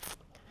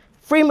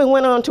 Freeman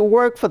went on to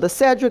work for the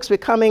Cedrics,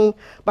 becoming,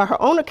 by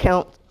her own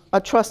account, a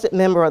trusted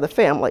member of the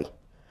family.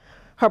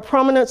 Her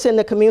prominence in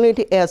the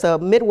community as a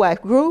midwife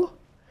grew,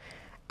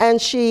 and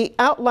she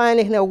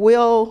outlined in her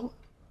will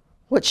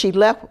what she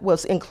left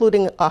was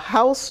including a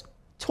house,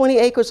 20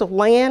 acres of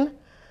land,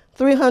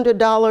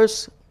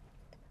 $300,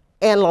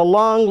 and a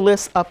long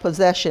list of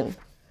possessions.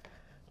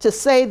 To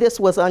say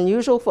this was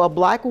unusual for a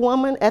black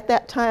woman at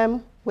that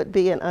time would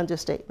be an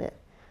understatement.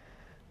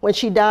 When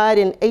she died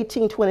in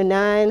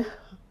 1829,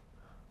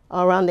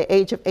 around the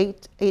age of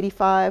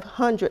 85,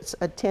 hundreds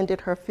attended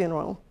her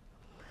funeral.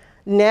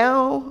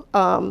 Now,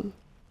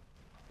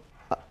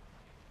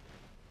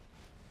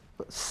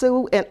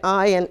 Sue and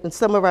I and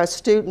some of our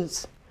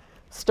students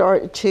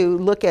started to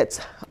look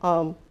at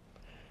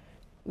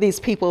these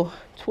people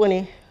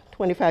 20,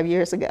 25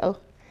 years ago.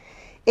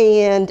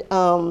 And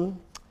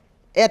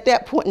at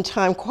that point in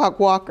time, Quack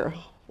Walker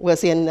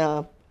was in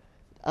the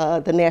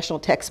national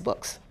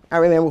textbooks. I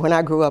remember when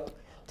I grew up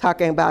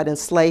talking about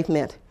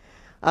enslavement.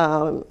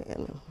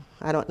 And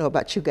I don't know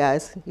about you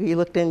guys. You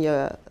looked in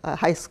your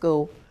high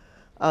school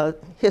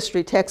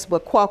history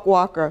textbook, Quack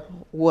Walker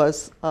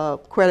was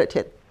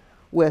credited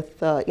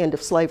with end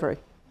of slavery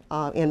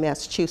in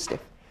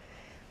Massachusetts.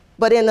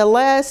 But in the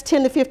last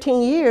 10 to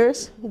 15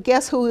 years,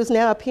 guess who is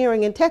now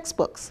appearing in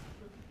textbooks?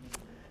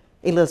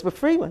 Elizabeth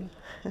Freeman.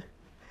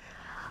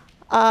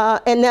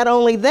 And not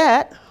only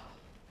that,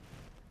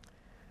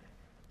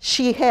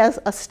 she has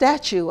a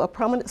statue, a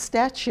prominent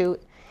statue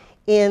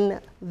in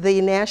the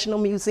National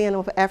Museum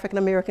of African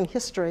American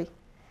History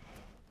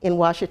in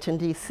Washington,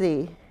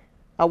 D.C.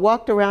 I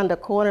walked around the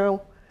corner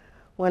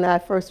when I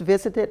first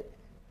visited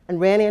and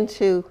ran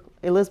into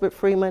Elizabeth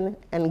Freeman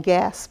and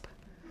gasped.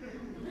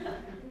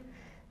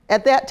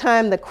 At that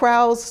time, the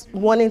crowds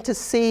wanting to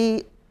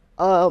see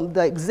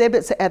the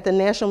exhibits at the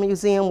National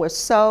Museum were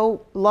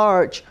so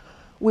large,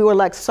 we were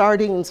like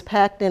sardines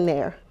packed in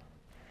there.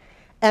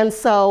 And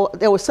so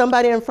there was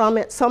somebody in front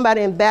of me,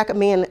 somebody in back of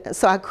me, and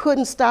so I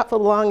couldn't stop for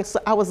long, so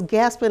I was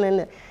gasping,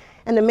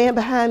 and the man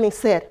behind me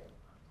said,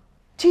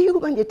 "Do you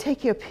want to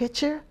take your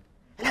picture?"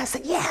 And I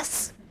said,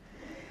 "Yes."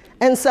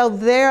 And so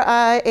there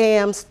I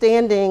am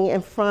standing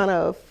in front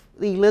of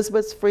the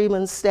Elizabeth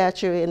Freeman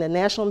statue in the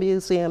National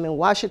Museum in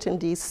Washington,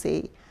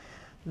 D.C.,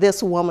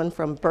 this woman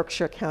from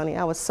Berkshire County.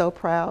 I was so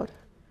proud.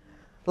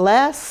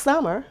 Last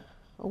summer,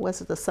 or was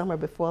it the summer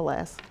before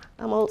last?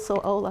 I'm so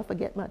old I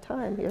forget my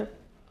time here.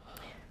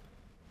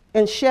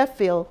 In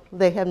Sheffield,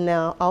 they have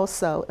now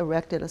also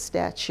erected a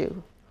statue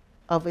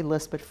of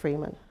Elizabeth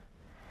Freeman.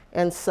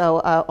 And so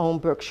our own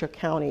Berkshire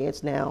County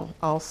is now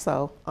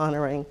also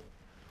honoring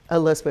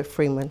Elizabeth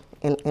Freeman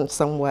in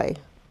some way.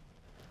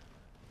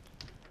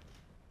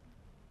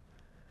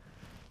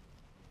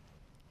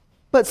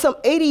 But some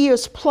 80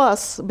 years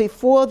plus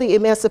before the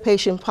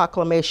Emancipation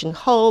Proclamation,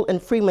 Hull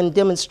and Freeman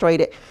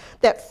demonstrated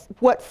that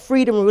what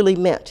freedom really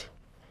meant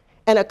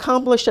and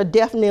accomplished a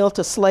death knell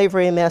to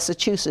slavery in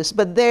Massachusetts.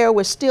 But there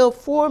were still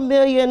 4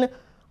 million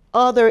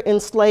other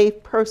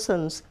enslaved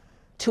persons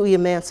to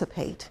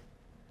emancipate.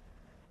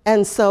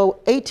 And so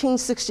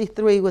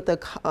 1863, with the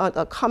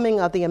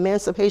coming of the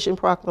Emancipation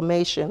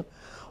Proclamation,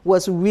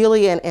 was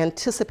really an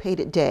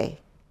anticipated day.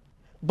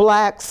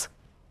 Blacks,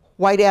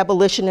 white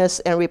abolitionists,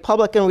 and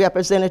Republican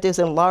representatives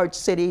in large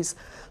cities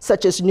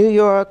such as New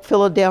York,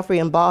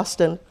 Philadelphia, and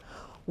Boston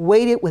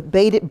waited with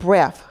bated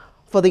breath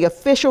for the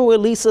official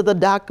release of the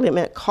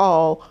document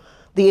called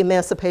the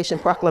Emancipation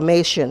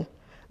Proclamation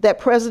that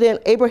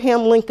President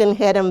Abraham Lincoln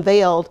had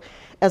unveiled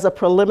as a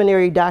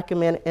preliminary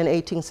document in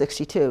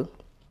 1862.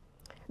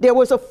 There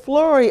was a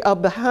flurry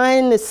of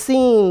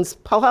behind-the-scenes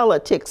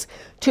politics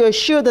to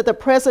assure that the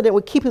president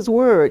would keep his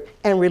word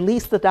and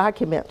release the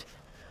document.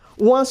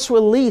 Once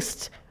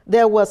released,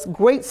 there was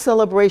great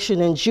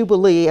celebration and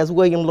jubilee, as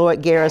William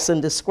Lloyd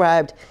Garrison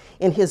described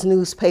in his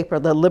newspaper,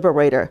 The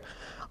Liberator,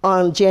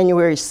 on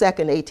January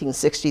 2nd,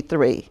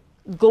 1863.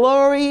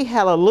 Glory,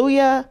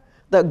 hallelujah,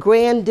 the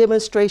grand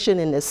demonstration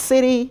in the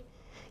city.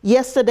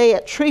 Yesterday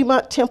at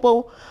Tremont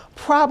Temple,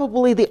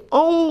 probably the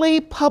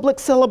only public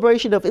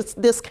celebration of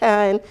this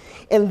kind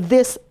in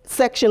this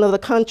section of the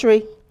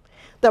country.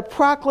 The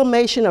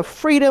proclamation of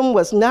freedom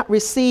was not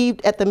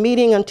received at the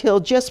meeting until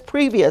just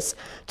previous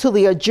to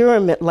the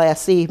adjournment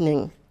last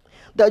evening.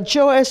 The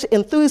joyous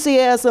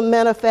enthusiasm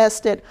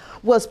manifested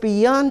was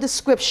beyond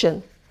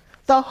description.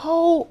 The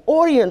whole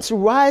audience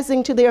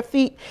rising to their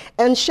feet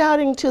and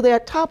shouting to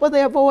the top of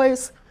their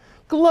voice,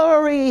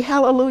 "Glory,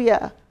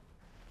 hallelujah."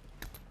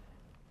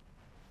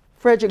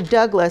 Frederick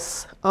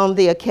Douglass, on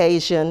the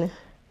occasion,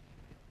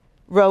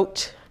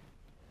 wrote,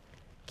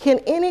 "Can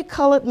any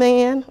colored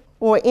man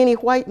or any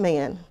white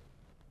man,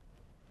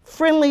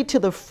 friendly to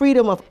the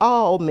freedom of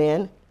all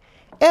men,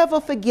 ever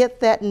forget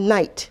that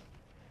night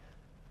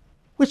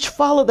which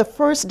followed the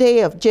first day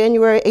of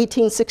January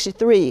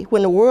 1863,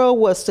 when the world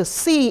was to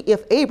see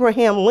if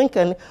Abraham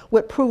Lincoln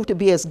would prove to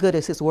be as good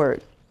as his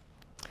word?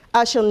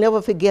 I shall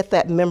never forget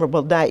that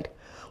memorable night,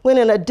 when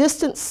in a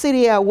distant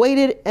city I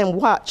waited and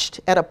watched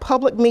at a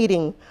public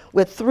meeting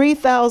with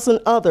 3,000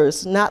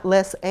 others not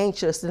less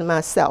anxious than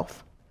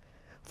myself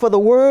for the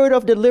word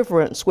of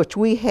deliverance which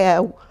we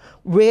have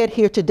read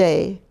here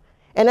today.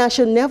 And I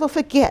shall never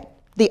forget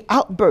the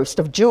outburst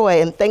of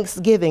joy and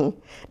thanksgiving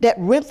that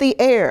rent the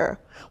air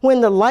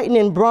when the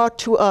lightning brought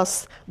to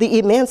us the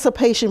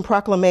Emancipation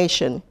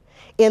Proclamation.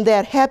 In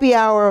that happy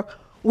hour,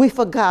 we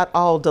forgot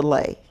all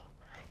delay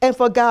and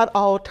forgot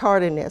all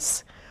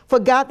tardiness,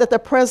 forgot that the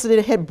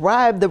president had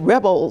bribed the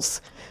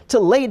rebels to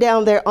lay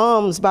down their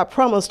arms by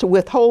promise to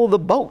withhold the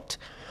boat,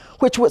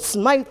 which would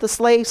smite the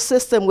slave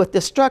system with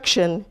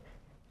destruction.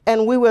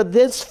 And we were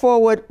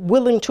thenceforward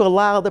willing to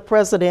allow the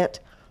president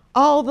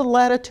all the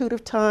latitude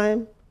of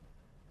time,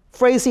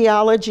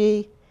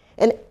 phraseology,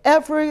 and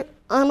every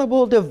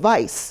honorable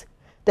device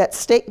that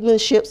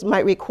statesmanship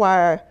might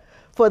require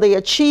for the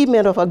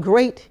achievement of a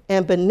great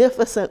and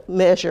beneficent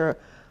measure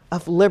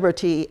of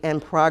liberty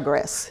and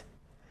progress.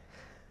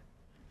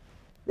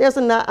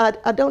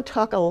 I don't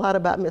talk a lot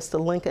about Mr.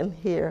 Lincoln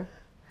here.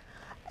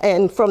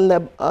 And from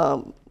the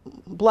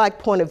Black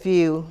point of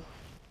view,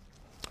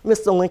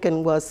 Mr.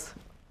 Lincoln was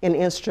an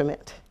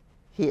instrument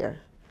here.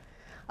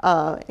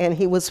 And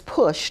he was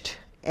pushed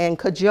and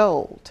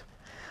cajoled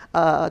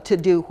to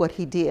do what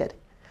he did.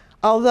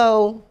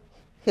 Although,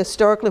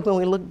 historically, when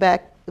we look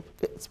back,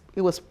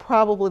 it was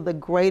probably the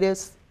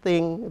greatest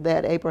thing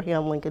that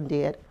Abraham Lincoln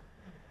did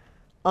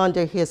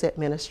under his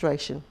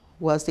administration,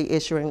 was the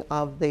issuing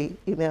of the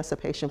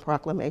Emancipation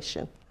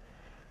Proclamation.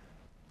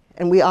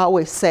 And we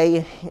always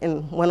say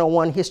in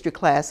 101 history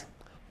class,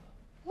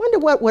 wonder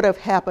what would have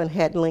happened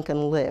had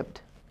Lincoln lived?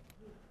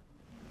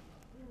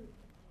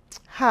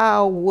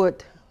 How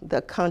would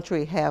the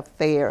country have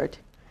fared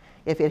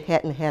if it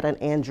hadn't had an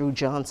Andrew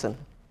Johnson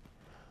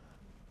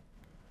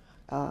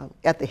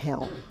at the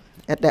helm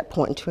at that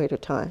point in period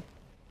of time?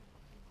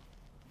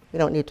 We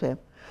don't need to.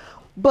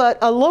 But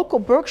a local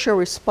Berkshire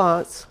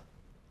response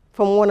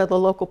from one of the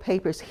local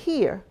papers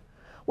here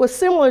was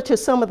similar to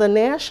some of the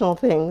national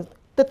things,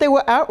 that they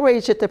were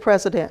outraged at the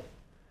president,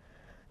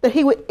 that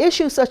he would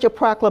issue such a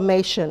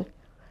proclamation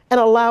and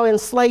allow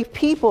enslaved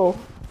people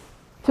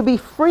to be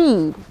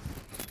freed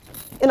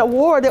in a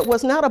war that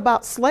was not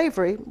about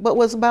slavery, but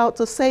was about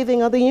the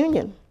saving of the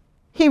Union.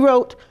 He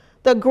wrote,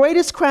 "The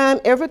greatest crime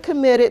ever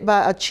committed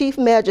by a chief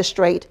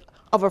magistrate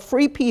of a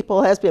free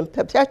people has been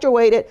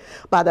perpetuated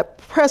by the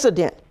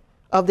president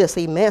of this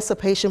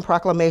Emancipation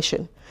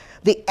Proclamation.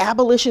 The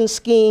abolition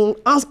scheme,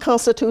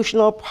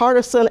 unconstitutional,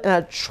 partisan,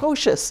 and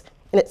atrocious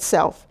in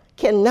itself,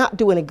 cannot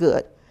do any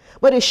good,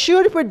 but is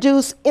sure to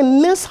produce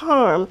immense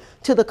harm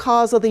to the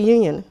cause of the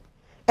Union,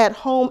 at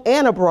home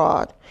and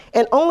abroad,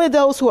 and only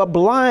those who are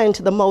blind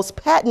to the most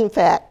patent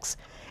facts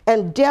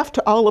and deaf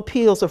to all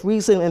appeals of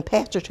reason and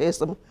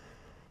patriotism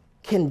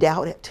can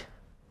doubt it."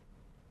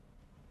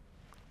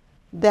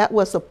 That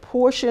was a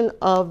portion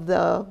of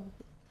the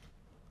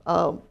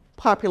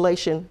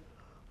population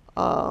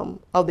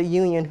of the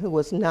Union who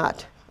was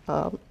not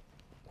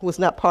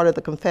part of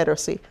the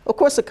Confederacy. Of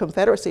course, the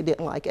Confederacy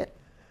didn't like it.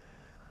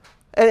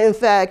 And in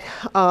fact,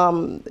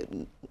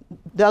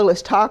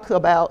 Douglass talks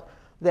about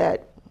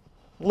that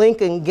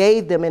Lincoln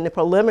gave them in the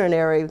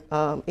preliminary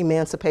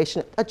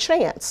emancipation a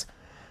chance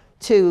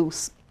to,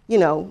 you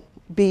know,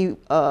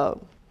 to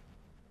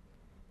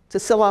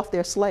sell off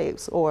their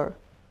slaves, or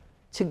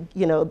to,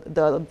 you know,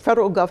 the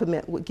federal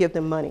government would give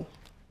them money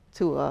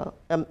to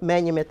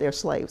manumit their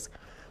slaves.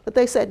 But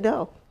they said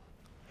no,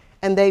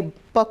 and they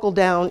buckled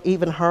down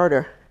even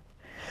harder.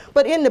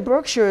 But in the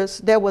Berkshires,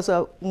 there was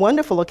a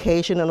wonderful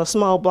occasion in a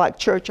small black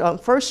church on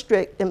First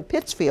Street in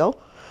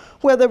Pittsfield,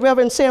 where the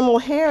Reverend Samuel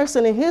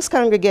Harrison and his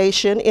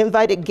congregation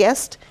invited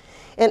guests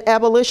and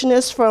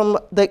abolitionists from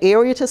the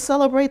area to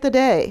celebrate the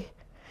day.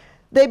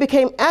 They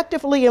became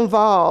actively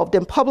involved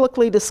in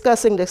publicly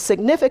discussing the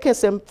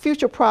significance and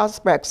future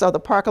prospects of the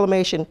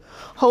proclamation,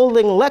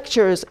 holding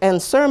lectures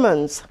and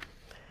sermons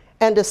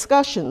and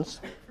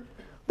discussions.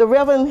 The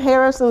Reverend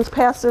Harrison's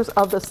pastors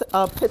of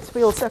the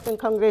Pittsfield Second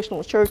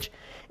Congregational Church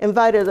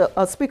invited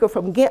a speaker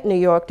from Ghent, New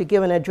York, to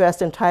give an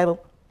address entitled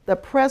 "The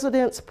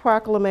President's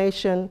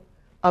Proclamation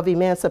of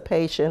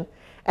Emancipation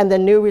and the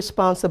New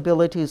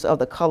Responsibilities of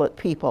the Colored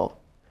People."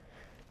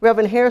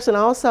 Reverend Harrison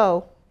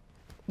also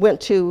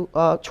went to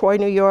Troy,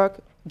 New York,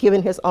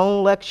 giving his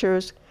own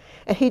lectures,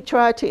 and he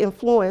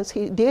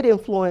did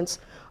influence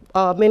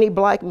many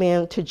black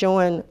men to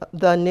join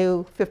the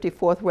new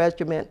 54th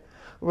Regiment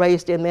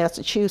raised in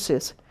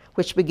Massachusetts,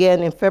 which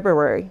began in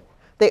February.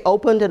 They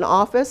opened an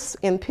office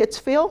in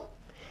Pittsfield,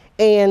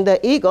 and the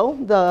Eagle,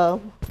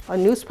 a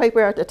newspaper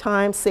at the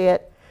time,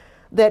 said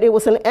that it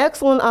was an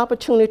excellent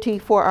opportunity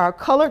for our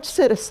colored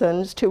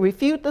citizens to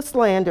refute the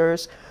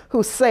slanders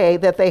who say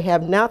that they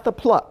have not the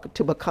pluck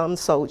to become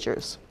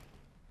soldiers.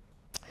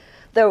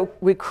 The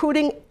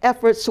recruiting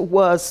efforts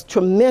was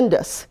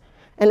tremendous,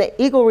 and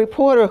the Eagle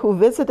reporter who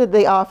visited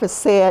the office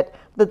said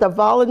that the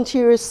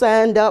volunteers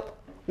signed up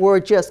were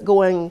just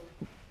going,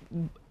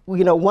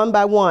 you know, one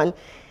by one.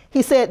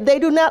 He said, "They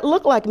do not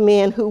look like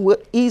men who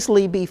would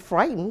easily be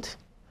frightened."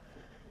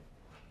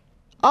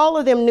 All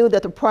of them knew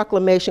that the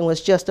proclamation was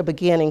just a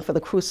beginning for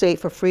the crusade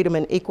for freedom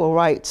and equal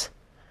rights.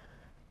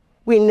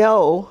 We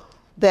know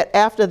that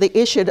after the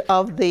issue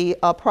of the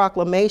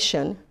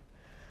proclamation,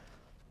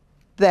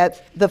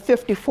 that the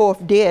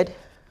 54th did,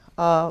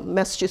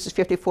 Massachusetts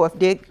 54th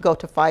did go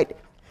to fight,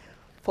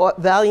 fought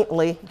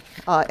valiantly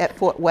at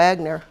Fort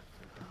Wagner,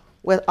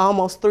 with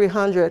almost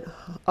 300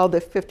 of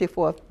the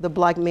 54th, the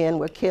black men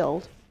were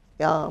killed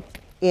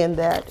in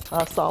that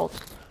assault,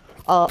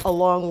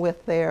 along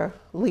with their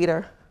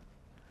leader,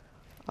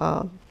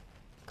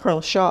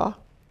 Colonel Shaw.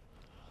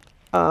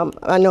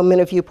 I know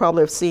many of you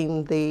probably have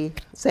seen the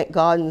St.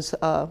 Gaudens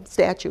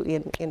statue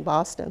in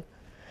Boston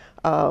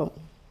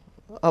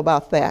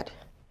about that.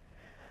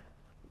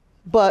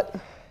 But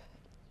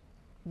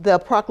the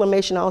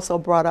proclamation also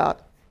brought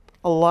out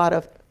a lot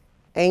of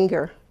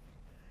anger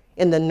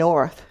in the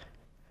North,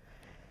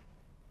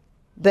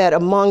 that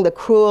among the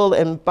cruel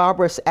and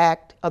barbarous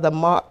act of the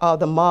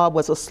mob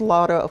was a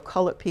slaughter of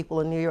colored people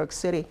in New York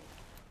City.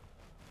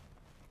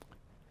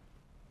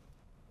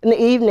 In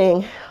the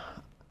evening,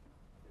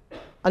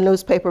 a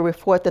newspaper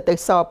reported that they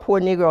saw a poor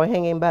Negro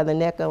hanging by the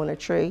neck on a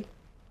tree.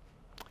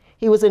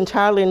 He was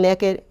entirely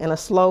naked and a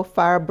slow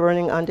fire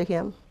burning under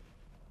him.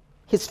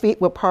 His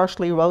feet were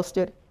partially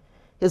roasted,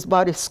 his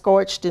body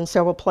scorched in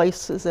several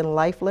places and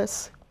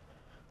lifeless.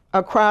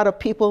 A crowd of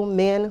people,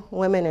 men,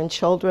 women, and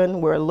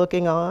children, were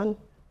looking on.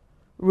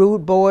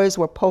 Rude boys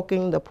were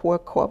poking the poor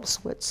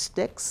corpse with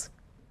sticks.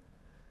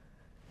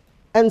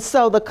 And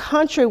so the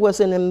country was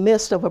in the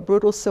midst of a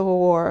brutal civil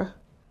war.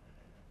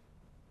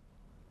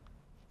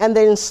 And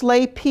the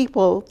enslaved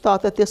people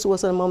thought that this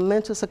was a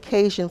momentous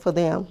occasion for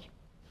them.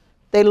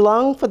 They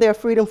longed for their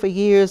freedom for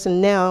years,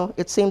 and now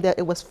it seemed that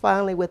it was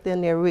finally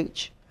within their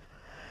reach.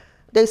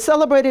 They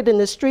celebrated in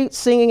the streets,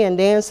 singing and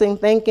dancing,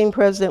 thanking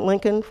President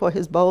Lincoln for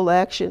his bold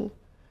action.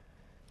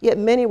 Yet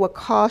many were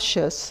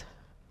cautious,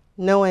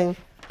 knowing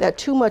that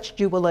too much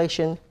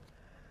jubilation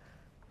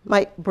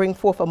might bring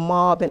forth a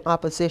mob in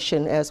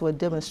opposition, as was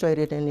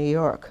demonstrated in New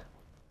York.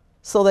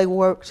 So they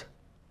worked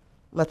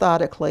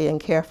methodically and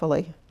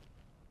carefully.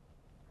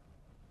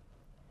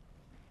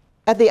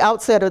 At the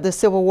outset of the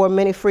Civil War,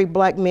 many free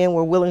black men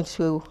were willing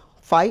to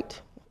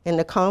fight in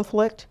the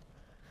conflict,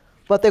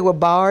 but they were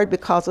barred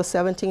because of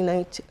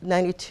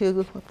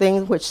 1792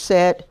 thing, which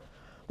said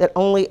that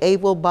only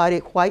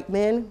able-bodied white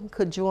men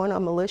could join a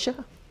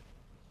militia.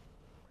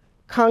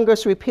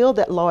 Congress repealed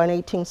that law in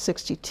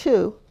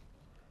 1862,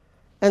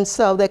 and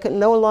so they could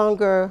no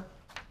longer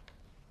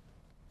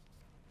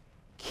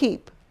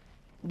keep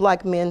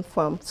black men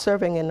from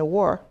serving in the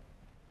war.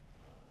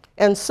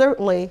 And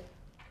certainly,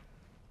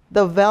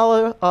 the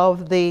valor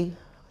of the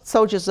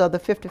soldiers of the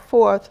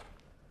 54th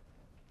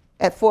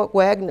at Fort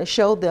Wagner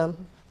showed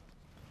them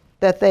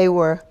that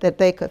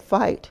they could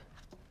fight.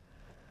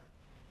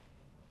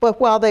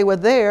 But while they were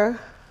there,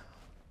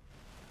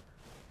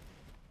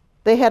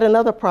 they had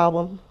another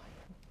problem,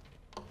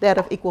 that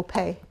of equal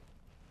pay.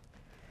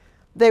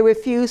 They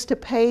refused to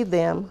pay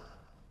them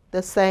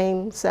the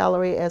same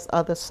salary as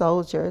other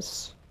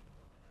soldiers.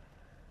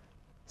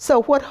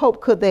 So what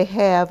hope could they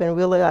have in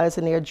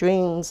realizing their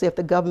dreams if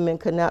the government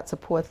could not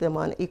support them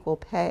on equal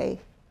pay?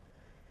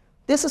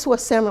 This is where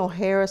Samuel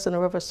Harrison, the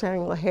Reverend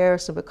Samuel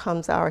Harrison,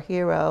 becomes our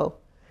hero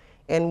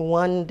and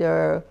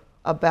wonder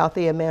about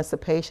the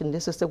emancipation.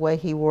 This is the way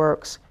he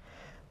works.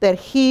 That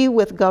he,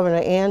 with Governor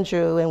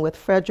Andrew and with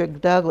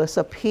Frederick Douglass,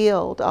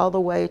 appealed all the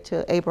way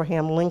to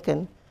Abraham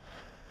Lincoln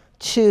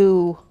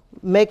to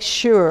make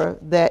sure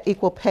that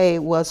equal pay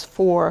was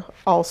for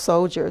all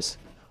soldiers.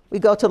 We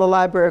go to the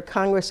Library of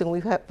Congress and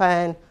we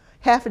find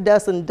half a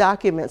dozen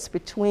documents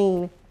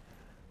between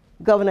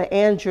Governor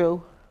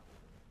Andrew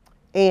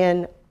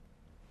and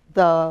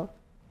the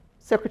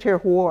Secretary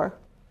of War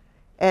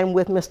and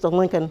with Mr.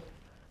 Lincoln,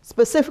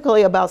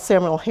 specifically about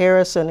Samuel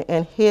Harrison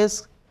and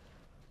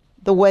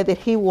the way that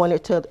he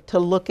wanted to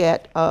look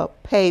at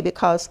pay,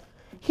 because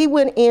he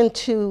went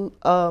into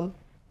the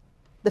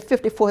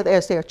 54th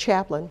as their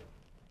chaplain.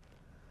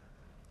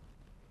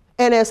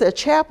 And as a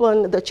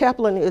chaplain, the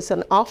chaplain is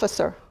an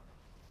officer.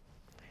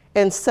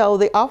 And so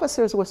the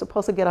officers were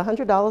supposed to get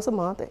 $100 a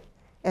month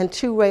and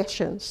 2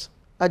 rations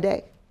a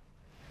day.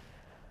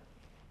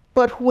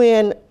 But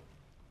when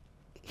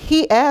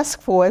he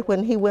asked for it,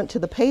 when he went to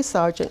the pay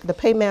sergeant, the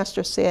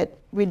paymaster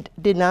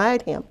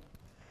denied him.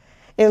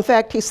 In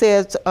fact, he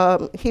says,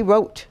 he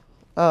wrote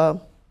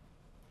about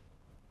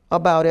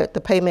it,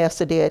 the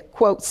paymaster did,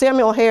 quote,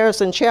 Samuel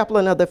Harrison,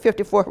 chaplain of the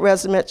 54th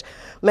Regiment,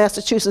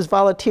 Massachusetts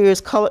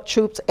Volunteers Colored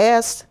Troops,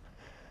 asked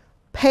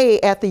pay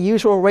at the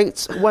usual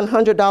rates,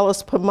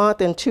 $100 per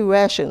month and 2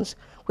 rations,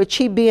 which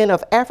he being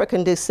of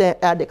African descent,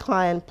 I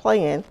declined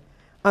paying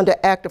under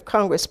Act of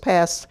Congress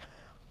passed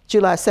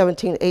July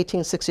 17,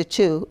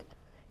 1862,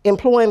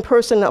 employing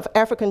person of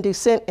African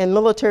descent in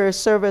military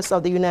service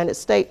of the United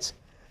States.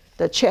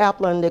 The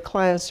chaplain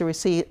declines to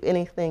receive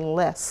anything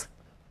less.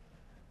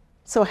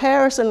 So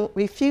Harrison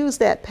refused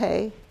that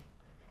pay,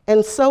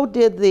 and so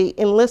did the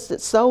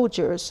enlisted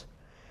soldiers,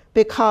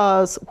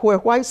 because where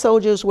white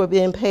soldiers were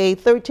being paid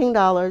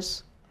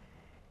 $13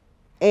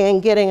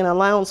 and getting an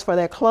allowance for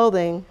their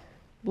clothing,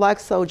 black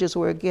soldiers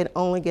were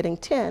only getting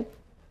 10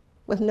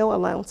 with no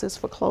allowances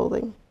for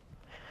clothing.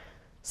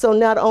 So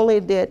not only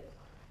did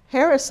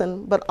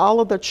Harrison, but all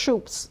of the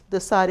troops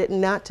decided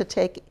not to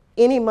take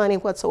any money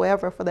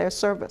whatsoever for their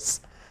service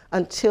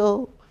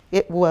until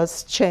it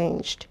was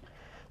changed.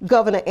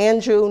 Governor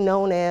Andrew,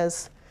 known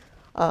as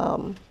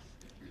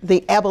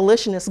the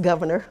abolitionist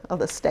governor of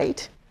the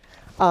state,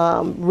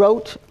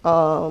 wrote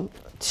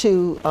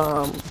to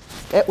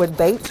Edward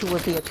Bates, who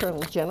was the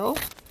Attorney General,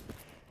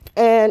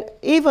 and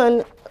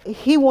even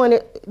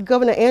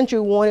Governor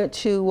Andrew wanted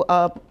to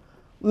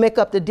make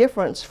up the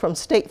difference from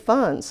state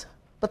funds,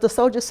 but the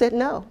soldiers said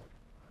no.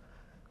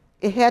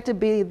 It had to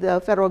be the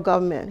federal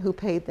government who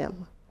paid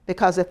them,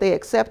 because if they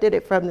accepted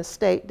it from the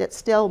state, that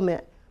still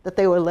meant that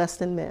they were less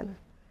than men,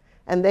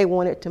 and they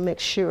wanted to make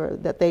sure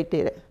that they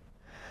did it.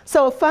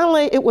 So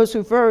finally it was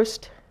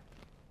reversed,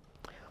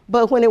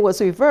 but when it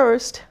was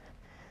reversed,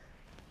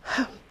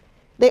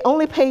 they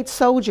only paid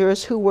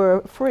soldiers who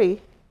were free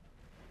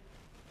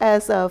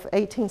as of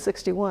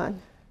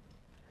 1861.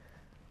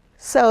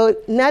 So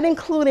not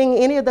including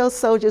any of those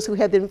soldiers who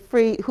had been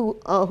free,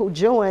 who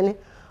joined,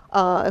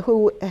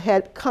 who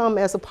had come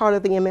as a part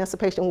of the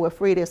emancipation, were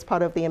freed as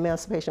part of the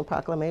Emancipation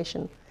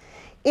Proclamation.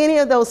 Any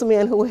of those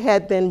men who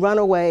had been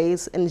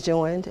runaways and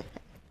joined,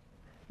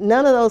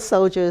 none of those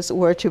soldiers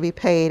were to be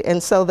paid,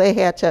 and so they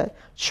had to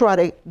try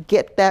to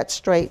get that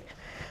straight.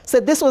 So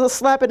this was a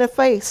slap in the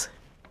face,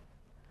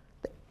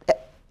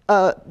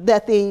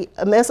 that the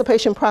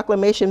Emancipation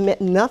Proclamation meant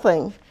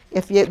nothing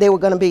if they were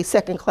going to be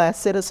second-class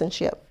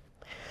citizenship.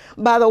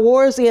 By the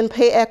war's end,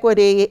 pay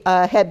equity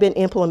had been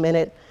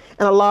implemented,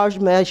 and a large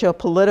measure of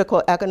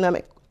political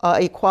economic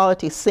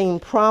equality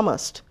seemed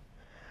promised.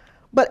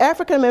 But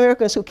African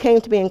Americans who came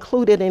to be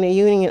included in the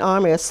Union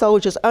Army as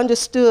soldiers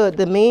understood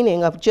the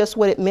meaning of just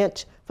what it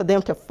meant for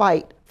them to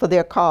fight for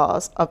their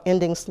cause of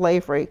ending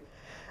slavery.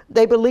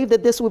 They believed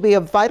that this would be a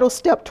vital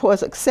step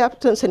towards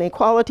acceptance and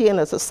equality in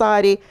a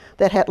society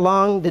that had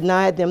long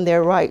denied them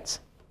their rights.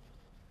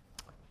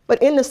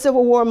 But in the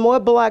Civil War, more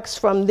blacks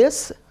from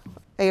this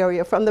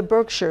area, from the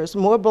Berkshires,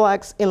 more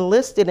blacks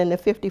enlisted in the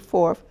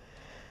 54th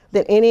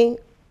than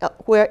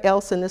anywhere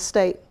else in the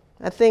state.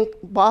 I think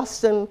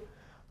Boston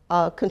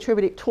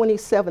contributed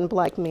 27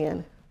 black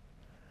men.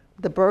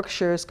 The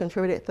Berkshires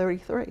contributed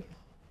 33.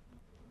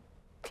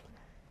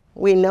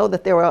 We know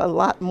that there were a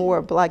lot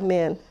more black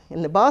men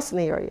in the Boston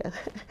area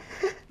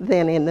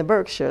than in the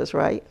Berkshires,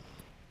 right?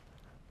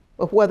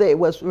 But whether it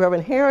was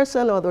Reverend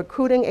Harrison or the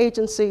recruiting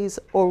agencies,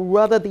 or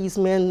rather these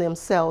men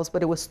themselves,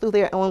 but it was through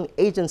their own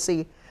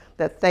agency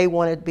that they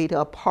wanted to be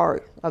a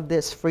part of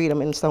this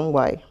freedom in some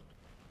way.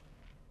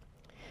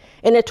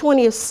 In the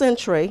 20th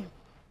century,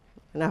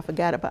 and I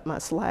forgot about my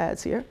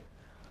slides here.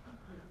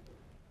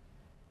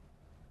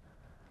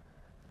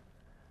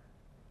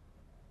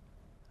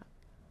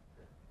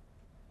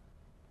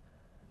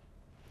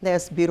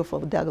 There's beautiful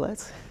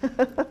Douglass.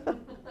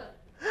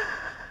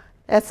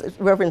 That's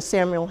Reverend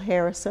Samuel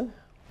Harrison.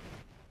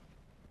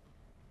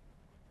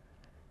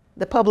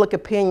 The public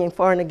opinion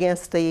for and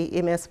against the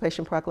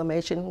Emancipation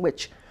Proclamation,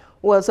 which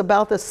was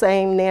about the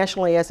same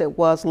nationally as it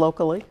was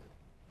locally.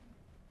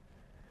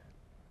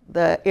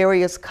 the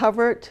areas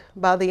covered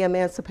by the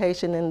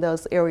emancipation and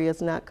those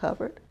areas not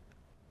covered.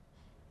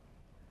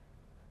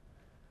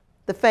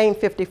 The famed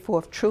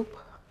 54th Troop.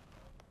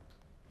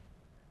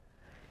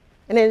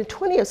 And in the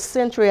 20th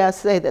century, I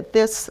say that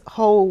this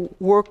whole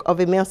work of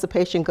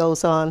emancipation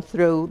goes on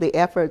through the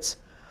efforts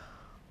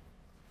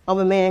of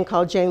a man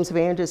called James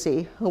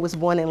Vandersea, who was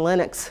born in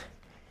Lenox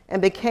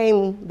and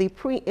became the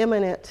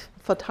preeminent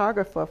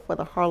photographer for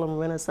the Harlem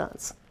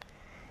Renaissance.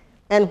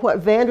 And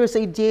what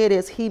Vandersea did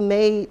is he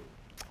made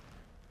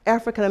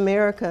African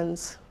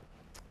Americans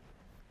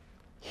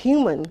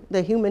human,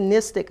 the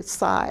humanistic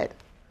side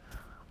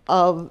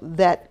of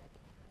that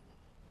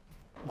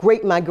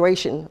great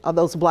migration of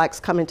those blacks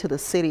coming to the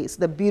cities,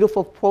 the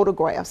beautiful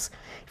photographs.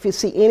 If you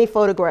see any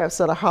photographs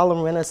of the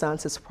Harlem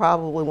Renaissance, it's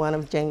probably one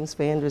of James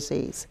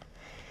Vandersea's.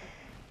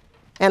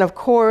 And of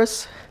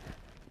course,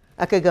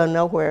 I could go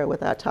nowhere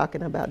without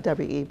talking about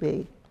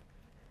W.E.B.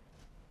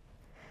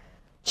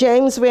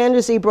 James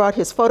Vandersea brought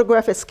his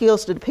photographic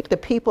skills to depict the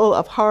people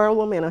of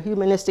Harlem in a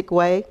humanistic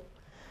way.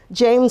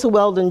 James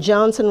Weldon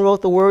Johnson who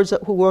wrote the words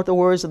of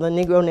the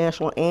Negro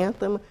National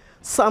Anthem,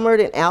 Summered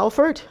and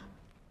Alfred,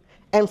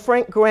 and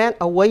Frank Grant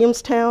of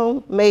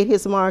Williamstown made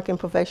his mark in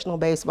professional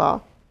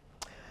baseball.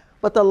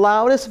 But the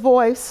loudest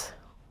voice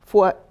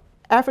for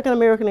African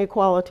American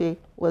equality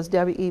was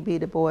W.E.B.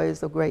 Du Bois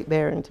of Great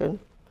Barrington,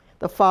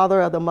 the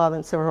father of the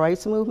modern civil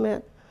rights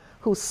movement,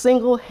 who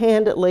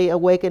single-handedly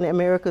awakened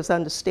America's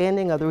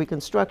understanding of the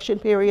Reconstruction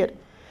period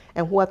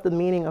and what the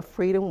meaning of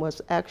freedom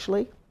was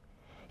actually.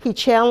 He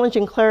challenged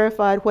and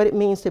clarified what it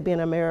means to be an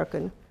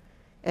American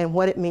and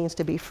what it means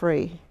to be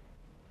free.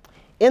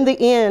 In the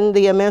end,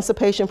 the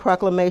Emancipation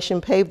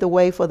Proclamation paved the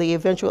way for the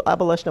eventual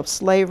abolition of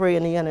slavery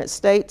in the United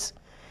States.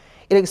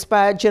 It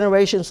inspired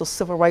generations of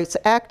civil rights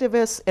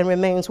activists and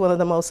remains one of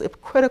the most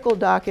critical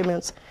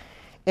documents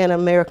in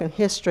American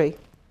history.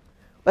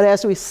 But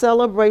as we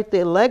celebrate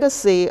the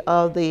legacy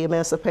of the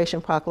Emancipation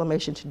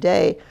Proclamation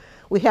today,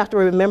 we have to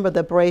remember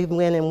the brave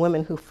men and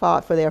women who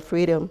fought for their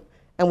freedom,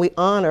 and we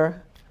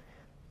honor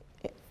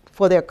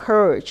for their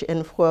courage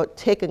and for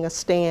taking a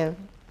stand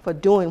for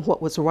doing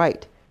what was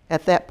right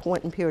at that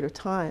point and period of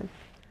time.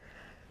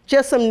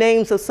 Just some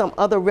names of some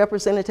other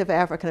representative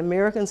African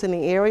Americans in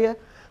the area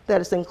that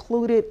is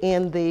included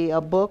in the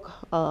book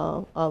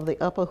of the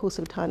Upper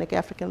Housatonic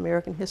African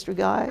American History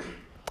Guide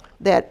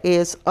that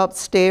is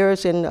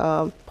upstairs in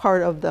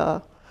part of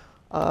the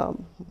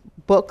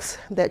books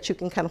that you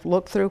can kind of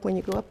look through when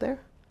you go up there.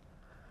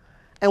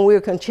 And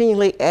we're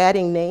continually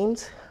adding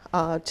names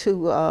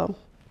to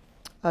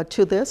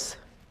this.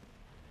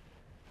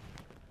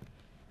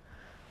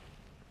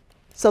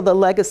 So the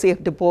legacy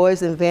of Du Bois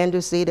and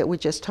Vandersea that we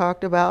just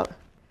talked about,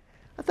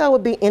 I thought it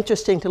would be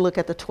interesting to look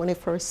at the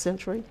 21st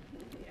century.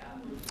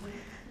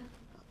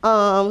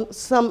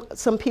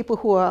 Some people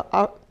who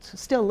are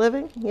still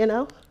living, you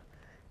know,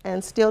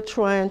 and still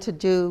trying to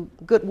do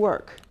good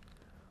work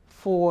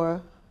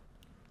for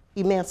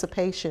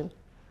emancipation.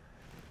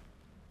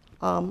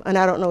 And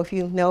I don't know if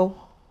you know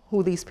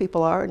who these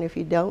people are, and if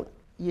you don't,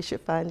 you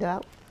should find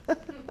out.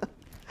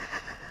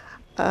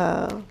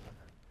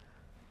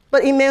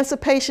 But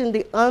Emancipation,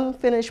 the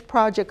Unfinished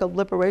Project of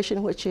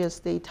Liberation, which is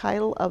the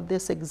title of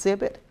this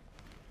exhibit,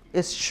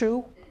 is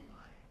true.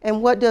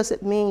 And what does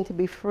it mean to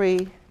be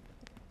free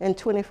in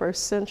 21st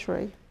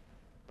century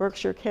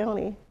Berkshire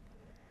County?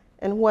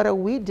 And what are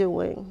we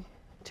doing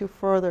to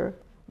further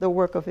the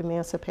work of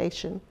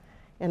emancipation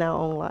in our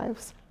own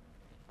lives?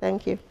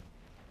 Thank you.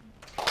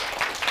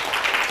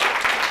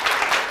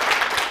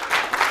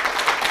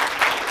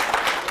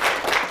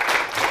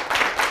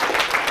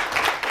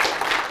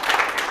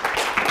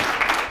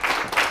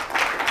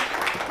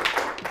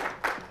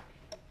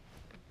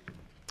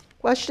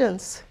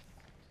 Questions?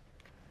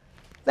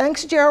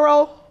 Thanks,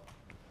 Gerald.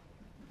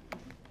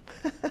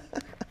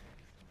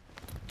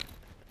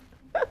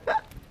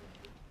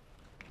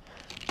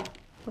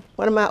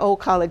 One of my old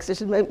colleagues,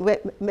 just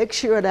make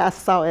sure that I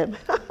saw him.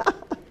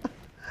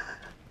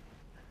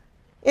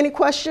 Any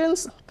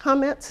questions,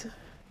 comments?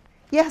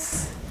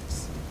 Yes?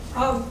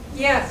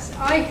 Yes,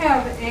 I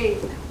have a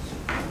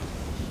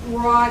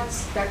broad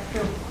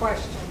spectrum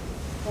question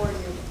for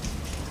you.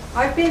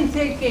 I've been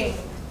thinking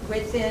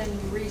within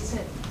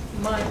recent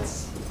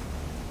months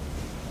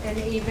and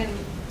even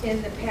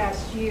in the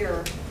past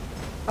year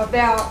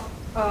about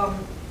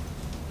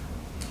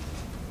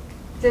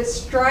the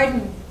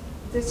strident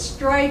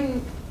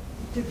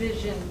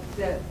division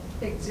that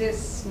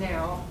exists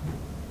now.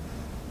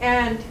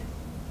 And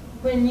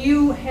when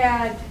you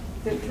had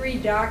the three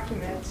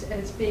documents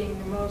as being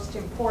the most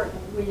important,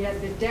 we had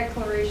the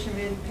Declaration of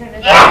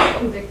Independence,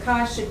 the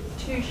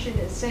Constitution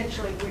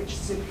essentially, which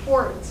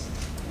supports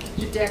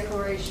the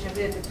Declaration of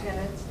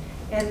Independence,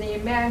 and the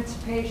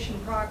Emancipation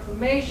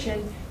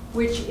Proclamation,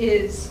 which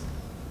is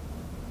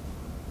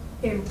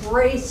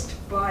embraced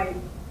by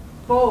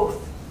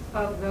both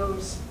of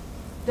those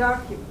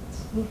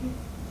documents. Mm-hmm.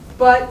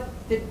 But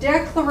the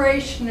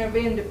Declaration of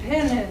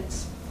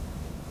Independence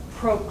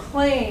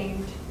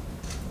proclaimed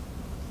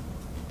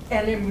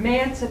an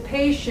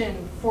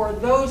emancipation for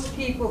those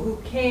people who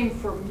came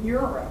from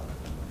Europe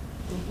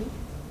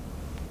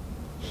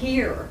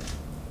here.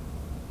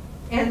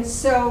 And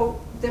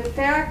so the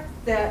fact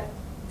that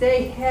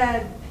they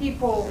had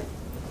people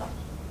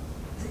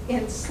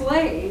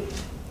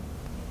enslaved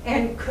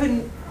and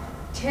couldn't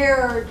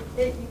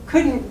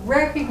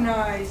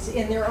recognize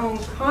in their own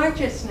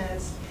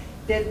consciousness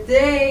that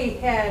they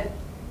had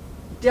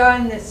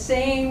done the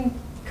same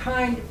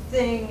kind of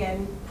thing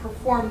and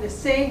performed the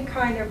same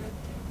kind of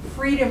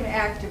freedom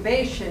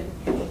activation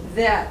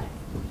that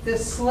the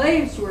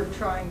slaves were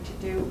trying to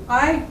do.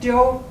 I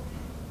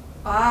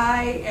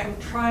am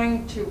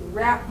trying to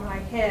wrap my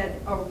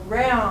head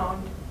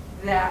around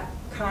that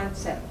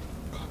concept.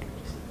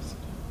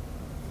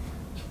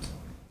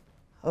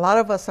 A lot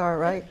of us are,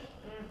 right?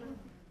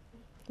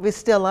 We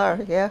still are,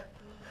 yeah.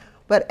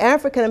 But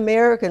African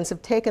Americans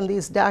have taken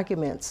these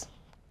documents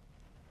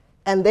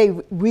and they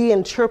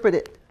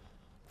reinterpreted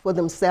for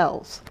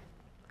themselves.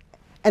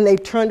 And they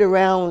turned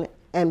around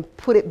and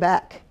put it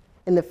back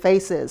in the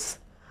faces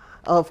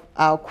of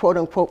our quote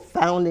unquote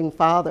founding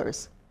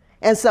fathers.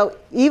 And so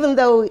even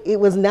though it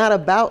was not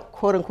about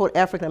quote unquote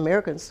African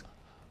Americans,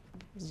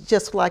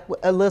 just like what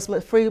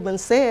Elizabeth Freeman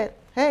said,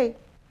 hey,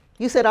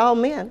 you said all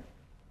men,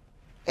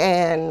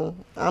 and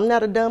I'm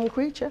not a dumb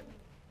creature.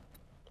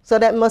 So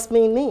that must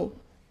mean me.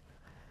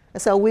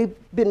 And so we've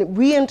been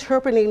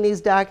reinterpreting these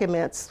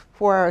documents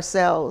for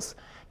ourselves.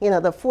 You know,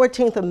 the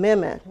 14th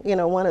Amendment, you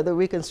know, one of the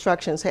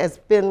reconstructions, has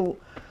been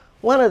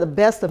one of the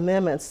best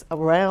amendments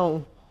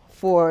around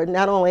for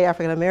not only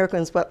African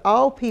Americans, but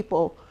all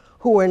people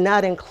who are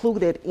not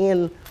included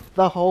in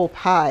the whole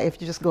pie.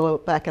 If you just go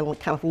back and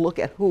kind of look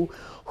at who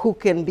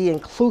can be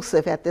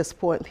inclusive at this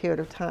point in period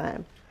of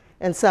time.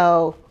 And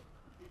so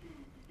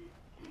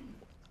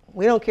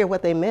we don't care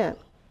what they meant.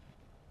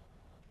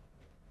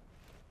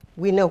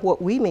 We know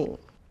what we mean,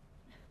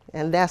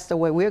 and that's the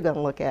way we're going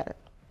to look at it.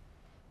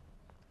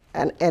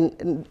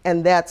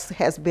 And that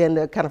has been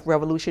the kind of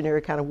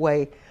revolutionary kind of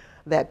way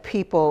that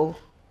people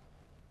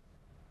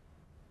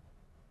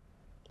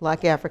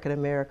like African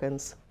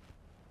Americans,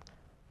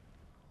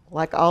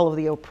 like all of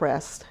the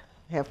oppressed,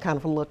 have kind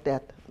of looked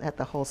at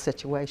the whole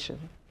situation.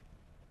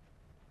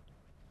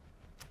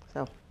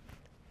 So,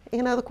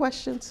 any other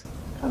questions,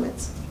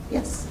 comments?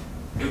 Yes?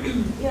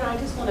 Yeah, I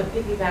just want to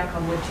piggyback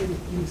on what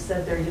you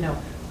said there, you know,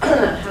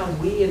 how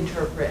we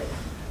interpret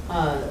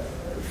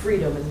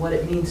freedom and what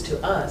it means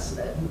to us.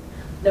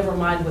 Never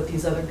mind what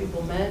these other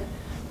people meant.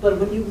 But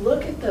when you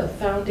look at the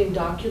founding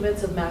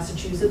documents of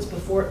Massachusetts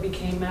before it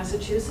became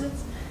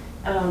Massachusetts,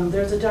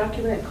 there's a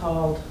document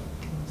called,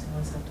 I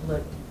always have to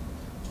look,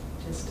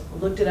 just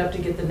looked it up to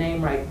get the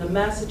name right, the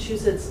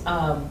Massachusetts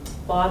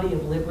Body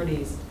of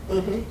Liberties.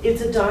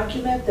 It's a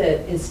document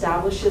that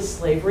establishes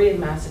slavery in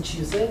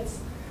Massachusetts,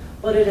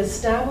 but it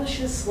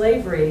establishes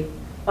slavery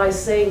by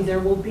saying there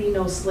will be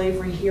no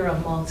slavery here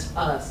amongst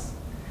us.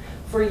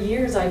 For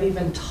years, I've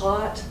even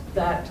taught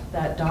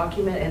that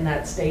document and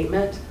that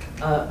statement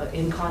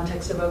in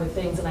context of other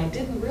things, and I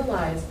didn't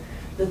realize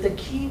that the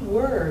key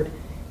word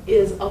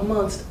is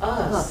amongst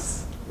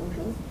us.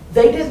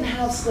 They didn't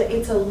have slavery.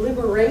 It's a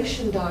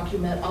liberation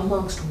document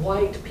amongst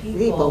white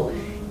people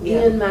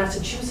in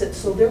Massachusetts.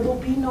 So there will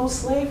be no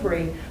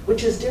slavery,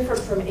 which is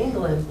different from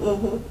England,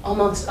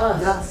 amongst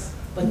us. Yes.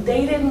 But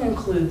they didn't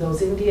include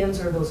those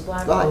Indians or those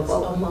black folks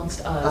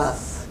amongst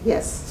us.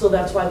 Yes. So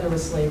that's why there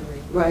was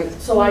slavery. Right.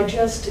 So I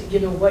just, you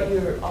know, what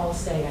you're all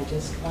saying, I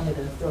just wanted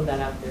to throw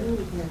that out there.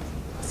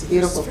 It's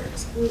beautiful.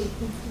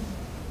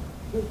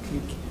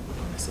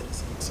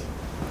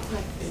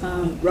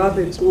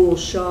 Robert Gould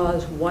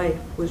Shaw's wife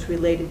was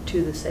related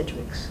to the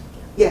Sedgwicks.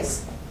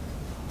 Yes.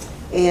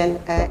 And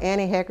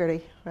Annie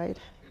Haggerty, right,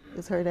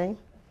 is her name?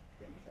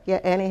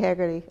 Yeah, Annie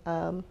Haggerty.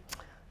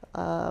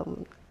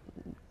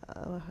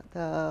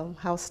 The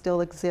house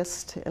still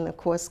exists, and of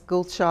course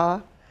Gould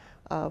Shaw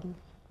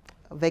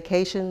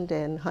vacationed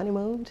and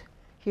honeymooned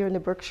here in the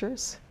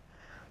Berkshires.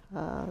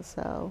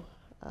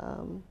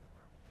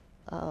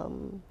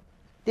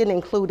 Didn't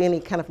include any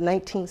kind of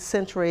 19th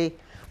century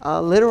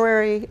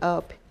literary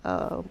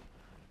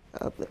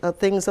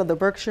things of the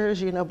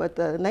Berkshires, you know, but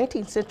the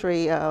 19th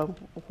century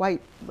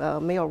white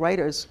male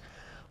writers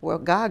were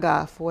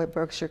gaga for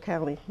Berkshire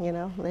County, you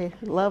know. They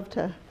loved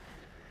to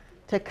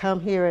come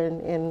here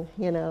and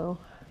you know,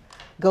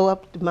 go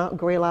up to Mount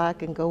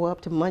Greylock and go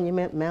up to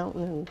Monument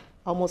Mountain and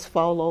almost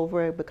fall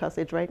over it because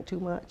they drank too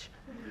much.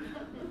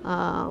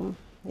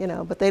 You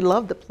know, but they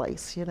loved the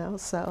place, you know,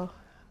 so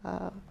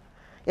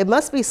it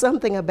must be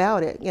something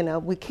about it, you know.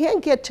 We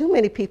can't get too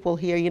many people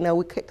here, you know.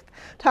 We could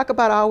talk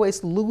about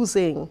always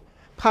losing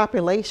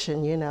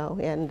population, you know,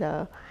 and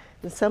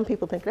some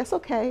people think that's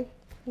okay,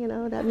 you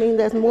know, that means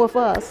there's more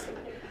for us.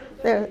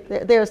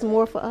 There's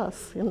more for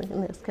us in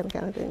this kind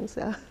of thing,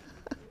 so.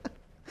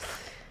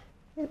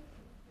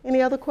 Any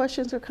other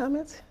questions or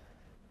comments?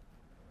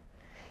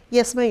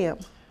 Yes, ma'am.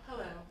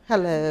 Hello.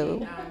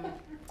 Hello.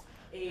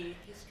 A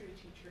history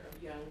teacher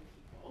of young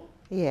people.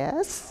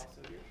 Yes.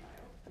 Also your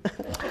child.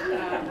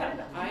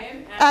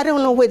 I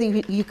don't know whether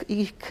you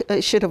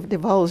should have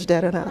divulged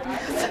that or not. I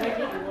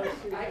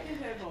can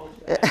divulge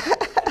that.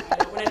 I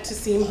don't want it to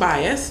seem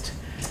biased.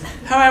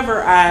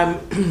 However,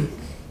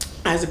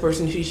 as a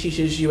person who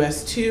teaches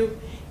US 2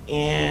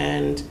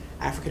 and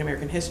African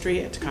American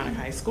history at Housatonic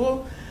High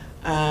School,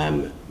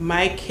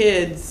 my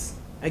kids,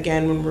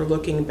 again, when we're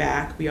looking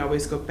back, we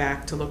always go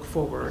back to look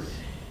forward.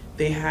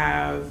 They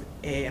have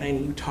and I know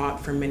you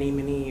taught for many,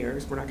 many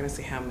years, we're not gonna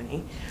say how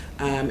many,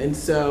 and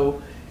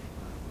so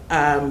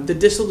the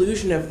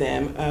disillusion of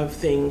them of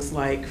things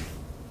like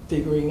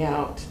figuring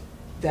out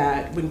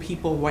that when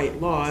people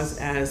write laws,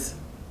 as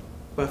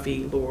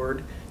Buffy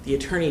Lord, the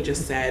attorney,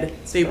 just said,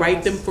 they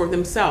write them for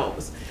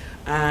themselves.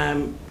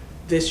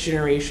 This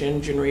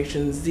generation,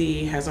 Generation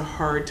Z, has a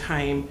hard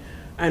time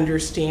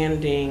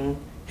understanding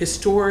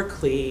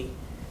historically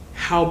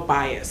how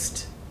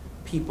biased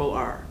people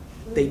are.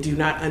 They do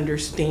not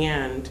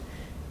understand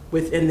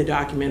within the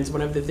documents.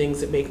 One of the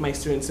things that make my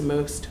students the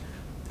most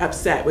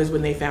upset was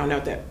when they found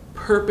out that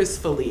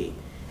purposefully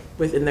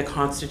within the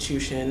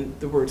Constitution,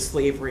 the word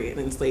slavery and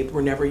enslaved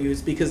were never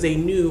used because they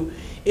knew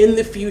in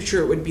the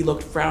future it would be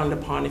looked frowned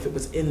upon if it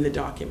was in the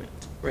document,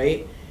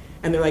 right?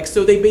 And they're like,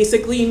 so they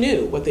basically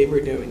knew what they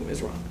were doing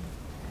was wrong,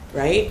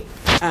 right?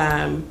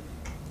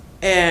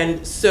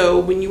 And so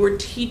when you were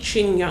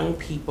teaching young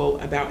people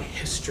about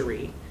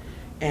history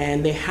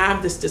and they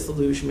have this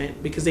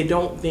disillusionment because they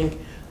don't think,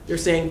 they're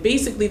saying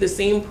basically the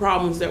same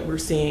problems that we're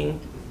seeing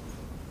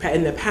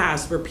in the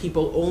past where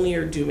people only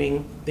are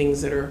doing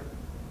things that are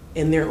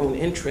in their own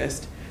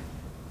interest,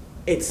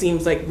 it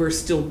seems like we're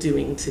still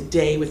doing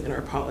today within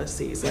our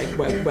policies, like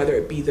whether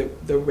it be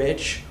the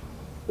rich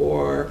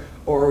or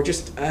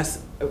just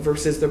us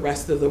versus the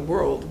rest of the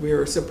world.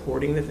 We're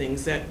supporting the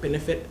things that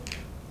benefit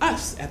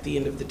us at the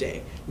end of the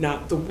day,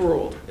 not the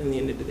world in the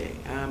end of the day.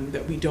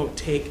 That we don't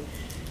take,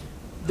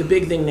 the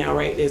big thing now,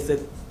 right, is that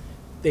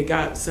they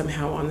got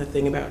somehow on the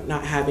thing about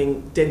not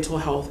having dental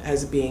health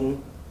as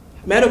being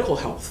medical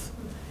health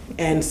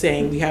and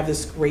saying we have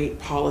this great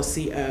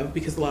policy of,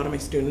 because a lot of my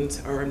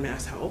students are in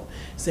mass health,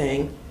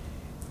 saying,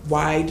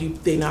 why do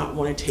they not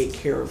want to take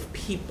care of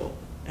people?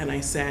 And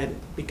I said,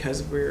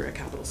 because we're a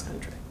capitalist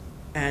country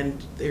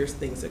and there's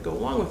things that go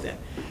along with it.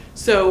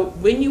 So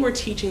when you are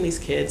teaching these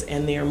kids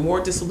and they are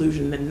more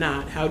disillusioned than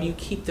not, how do you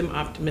keep them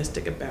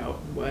optimistic about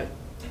what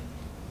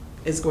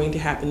is going to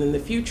happen in the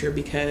future?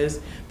 Because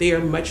they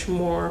are much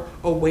more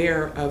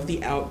aware of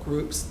the out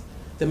groups,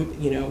 the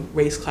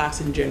race, class,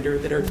 and gender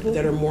that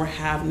are more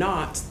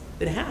have-nots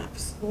than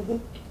haves.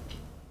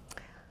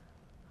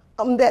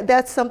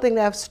 That's something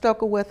that I've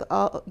struggled with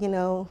all,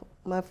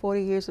 my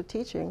 40 years of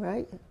teaching,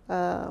 right?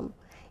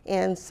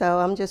 And so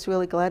I'm just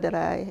really glad that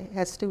I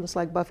had students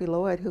like Buffy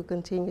Lloyd who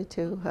continue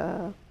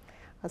to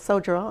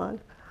soldier on.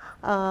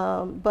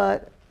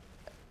 But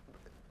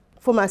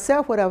for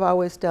myself, what I've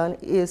always done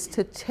is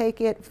to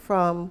take it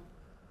from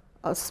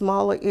a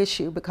smaller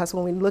issue, because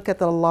when we look at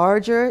the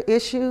larger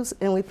issues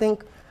and we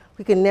think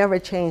we can never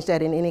change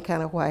that in any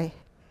kind of way.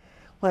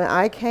 When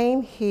I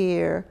came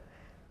here,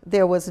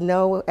 there was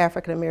no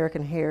African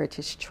American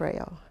heritage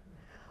trail.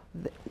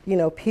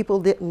 People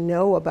didn't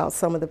know about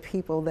some of the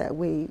people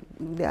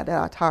that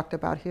I talked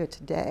about here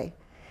today.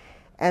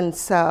 And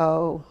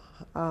so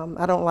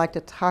I don't like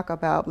to talk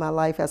about my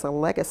life as a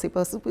legacy,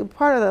 but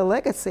part of the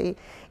legacy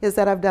is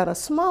that I've done a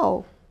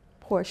small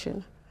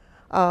portion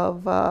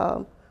of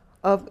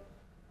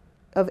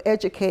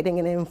educating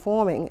and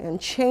informing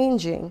and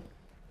changing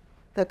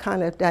the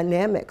kind of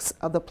dynamics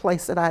of the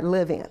place that I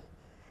live in.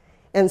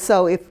 And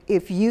so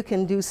if you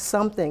can do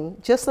something,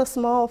 just a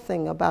small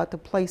thing about the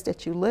place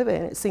that you live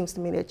in, it seems to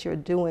me that you're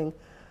doing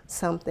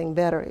something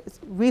better.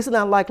 The reason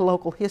I like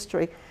local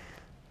history,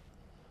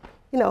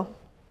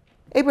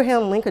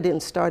 Abraham Lincoln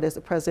didn't start as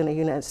the President of the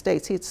United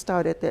States. He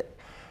started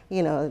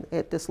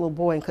at this little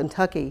boy in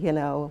Kentucky, in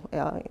a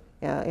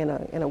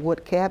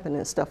wood cabin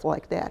and stuff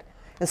like that.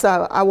 And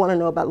so I want to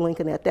know about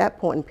Lincoln at that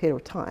point in period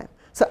of time.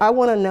 So I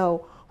want to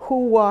know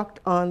who walked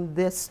on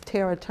this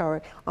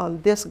territory,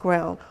 on this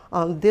ground,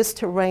 on this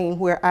terrain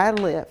where I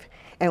live,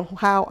 and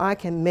how I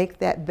can make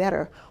that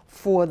better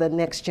for the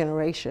next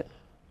generation.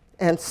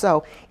 And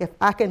so if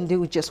I can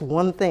do just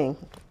one thing,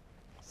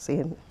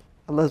 seeing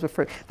Elizabeth,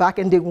 if I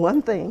can do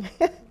one thing,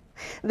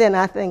 then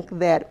I think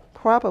that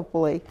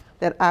probably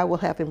that I will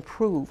have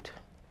improved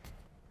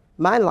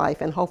my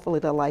life and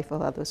hopefully the life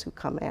of others who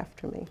come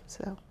after me.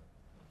 So.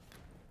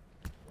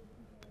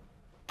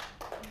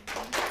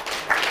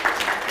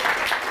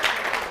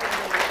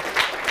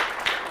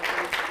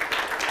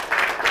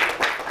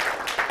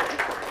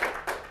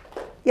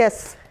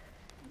 Yes.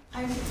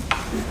 I'm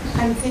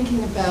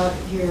thinking about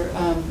your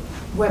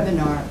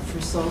webinar for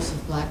Souls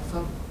of Black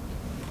Folk,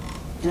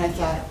 and I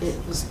thought it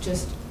was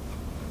just,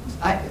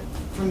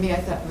 for me, I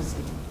thought it was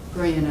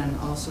brilliant on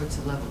all sorts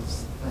of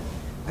levels. But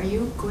are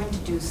you going to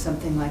do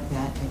something like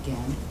that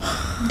again?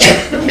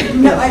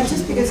 No,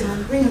 just because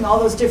bringing all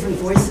those different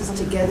voices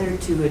together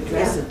to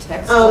address a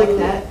text like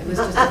that, it was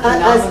just a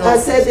phenomenal I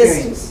said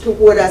experience. this to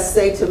what I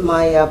say to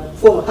my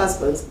former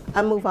husbands.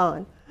 I move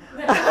on.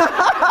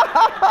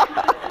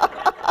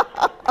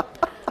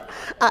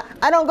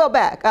 I don't go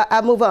back.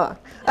 I move on.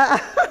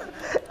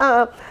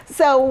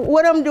 So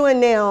what I'm doing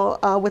now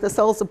with the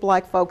Souls of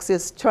Black Folks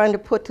is trying to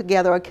put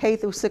together a K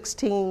through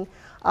 16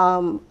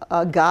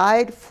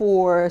 guide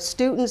for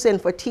students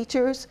and for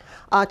teachers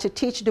to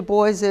teach Du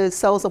Bois's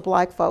Souls of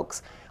Black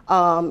Folks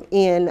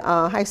in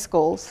high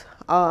schools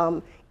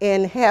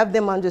and have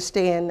them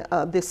understand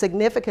the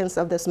significance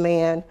of this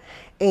man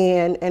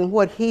and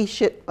what he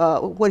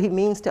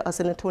means to us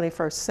in the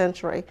 21st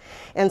century.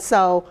 And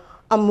so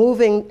I'm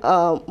moving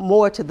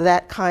more to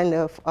that kind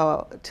of,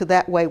 to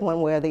that way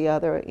one way or the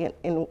other.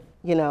 And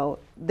you know,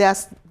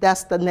 that's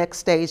the next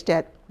stage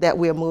that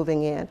we're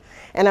moving in.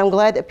 And I'm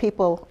glad that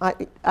people,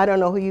 I don't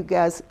know who you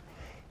guys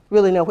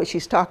really know what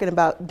she's talking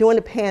about. During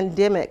the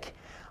pandemic,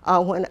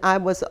 when I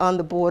was on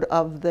the board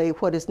of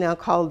what is now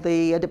called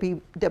the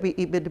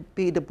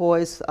W.E.B. Du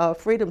Bois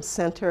Freedom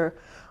Center,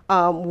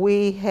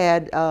 we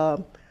had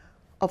a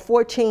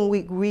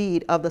 14-week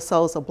read of the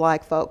Souls of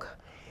Black Folk.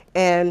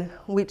 And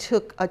we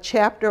took a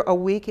chapter a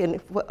week, and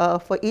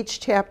for each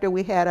chapter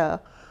we had a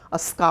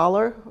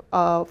scholar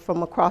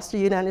from across the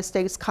United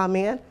States come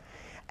in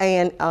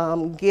and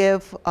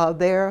give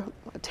their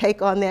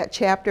take on that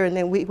chapter, and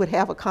then we would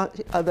have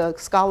the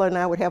scholar and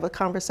I would have a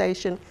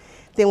conversation,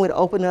 then we'd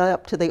open it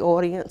up to the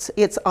audience.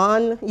 It's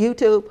on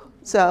YouTube,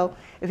 so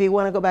if you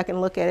want to go back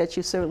and look at it,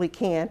 you certainly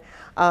can.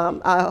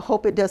 I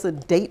hope it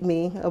doesn't date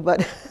me,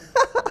 but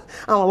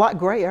I'm a lot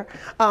grayer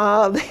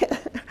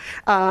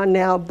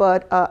now,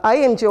 but I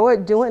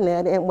enjoyed doing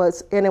that,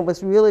 and it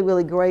was really,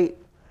 really great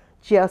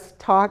just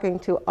talking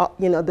to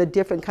you know, the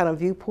different kind of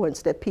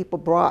viewpoints that people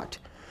brought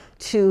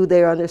to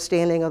their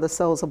understanding of the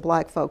Souls of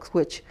Black Folks,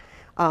 which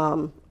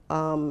my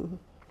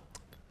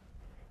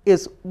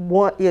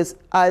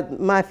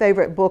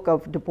favorite book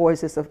of Du Bois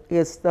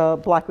is the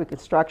Black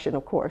Reconstruction,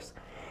 of course.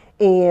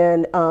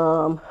 And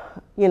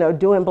you know,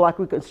 doing Black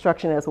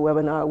Reconstruction as a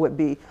webinar would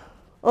be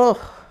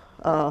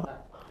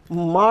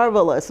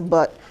marvelous,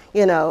 but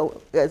you know,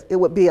 it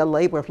would be a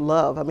labor of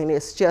love. I mean,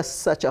 it's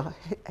just such a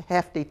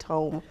hefty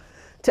tome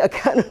to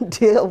kind of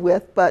deal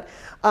with. But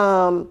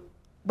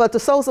the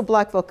Souls of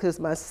Black Folk is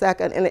my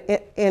second,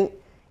 and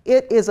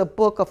it is a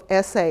book of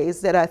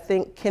essays that I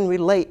think can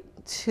relate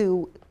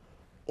to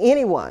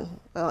anyone,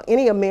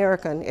 any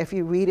American, if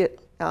you read it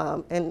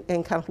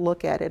and kind of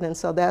look at it. And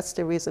so that's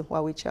the reason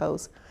why we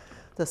chose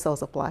the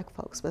Souls of Black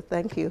Folks. But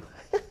thank you.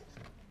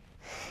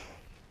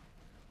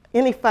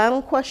 Any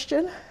final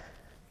question?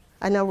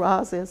 I know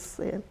Roz is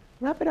saying,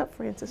 wrap it up,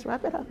 Francis,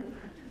 wrap it up.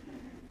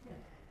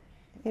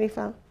 Any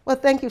final? Well,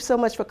 thank you so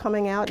much for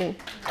coming out. And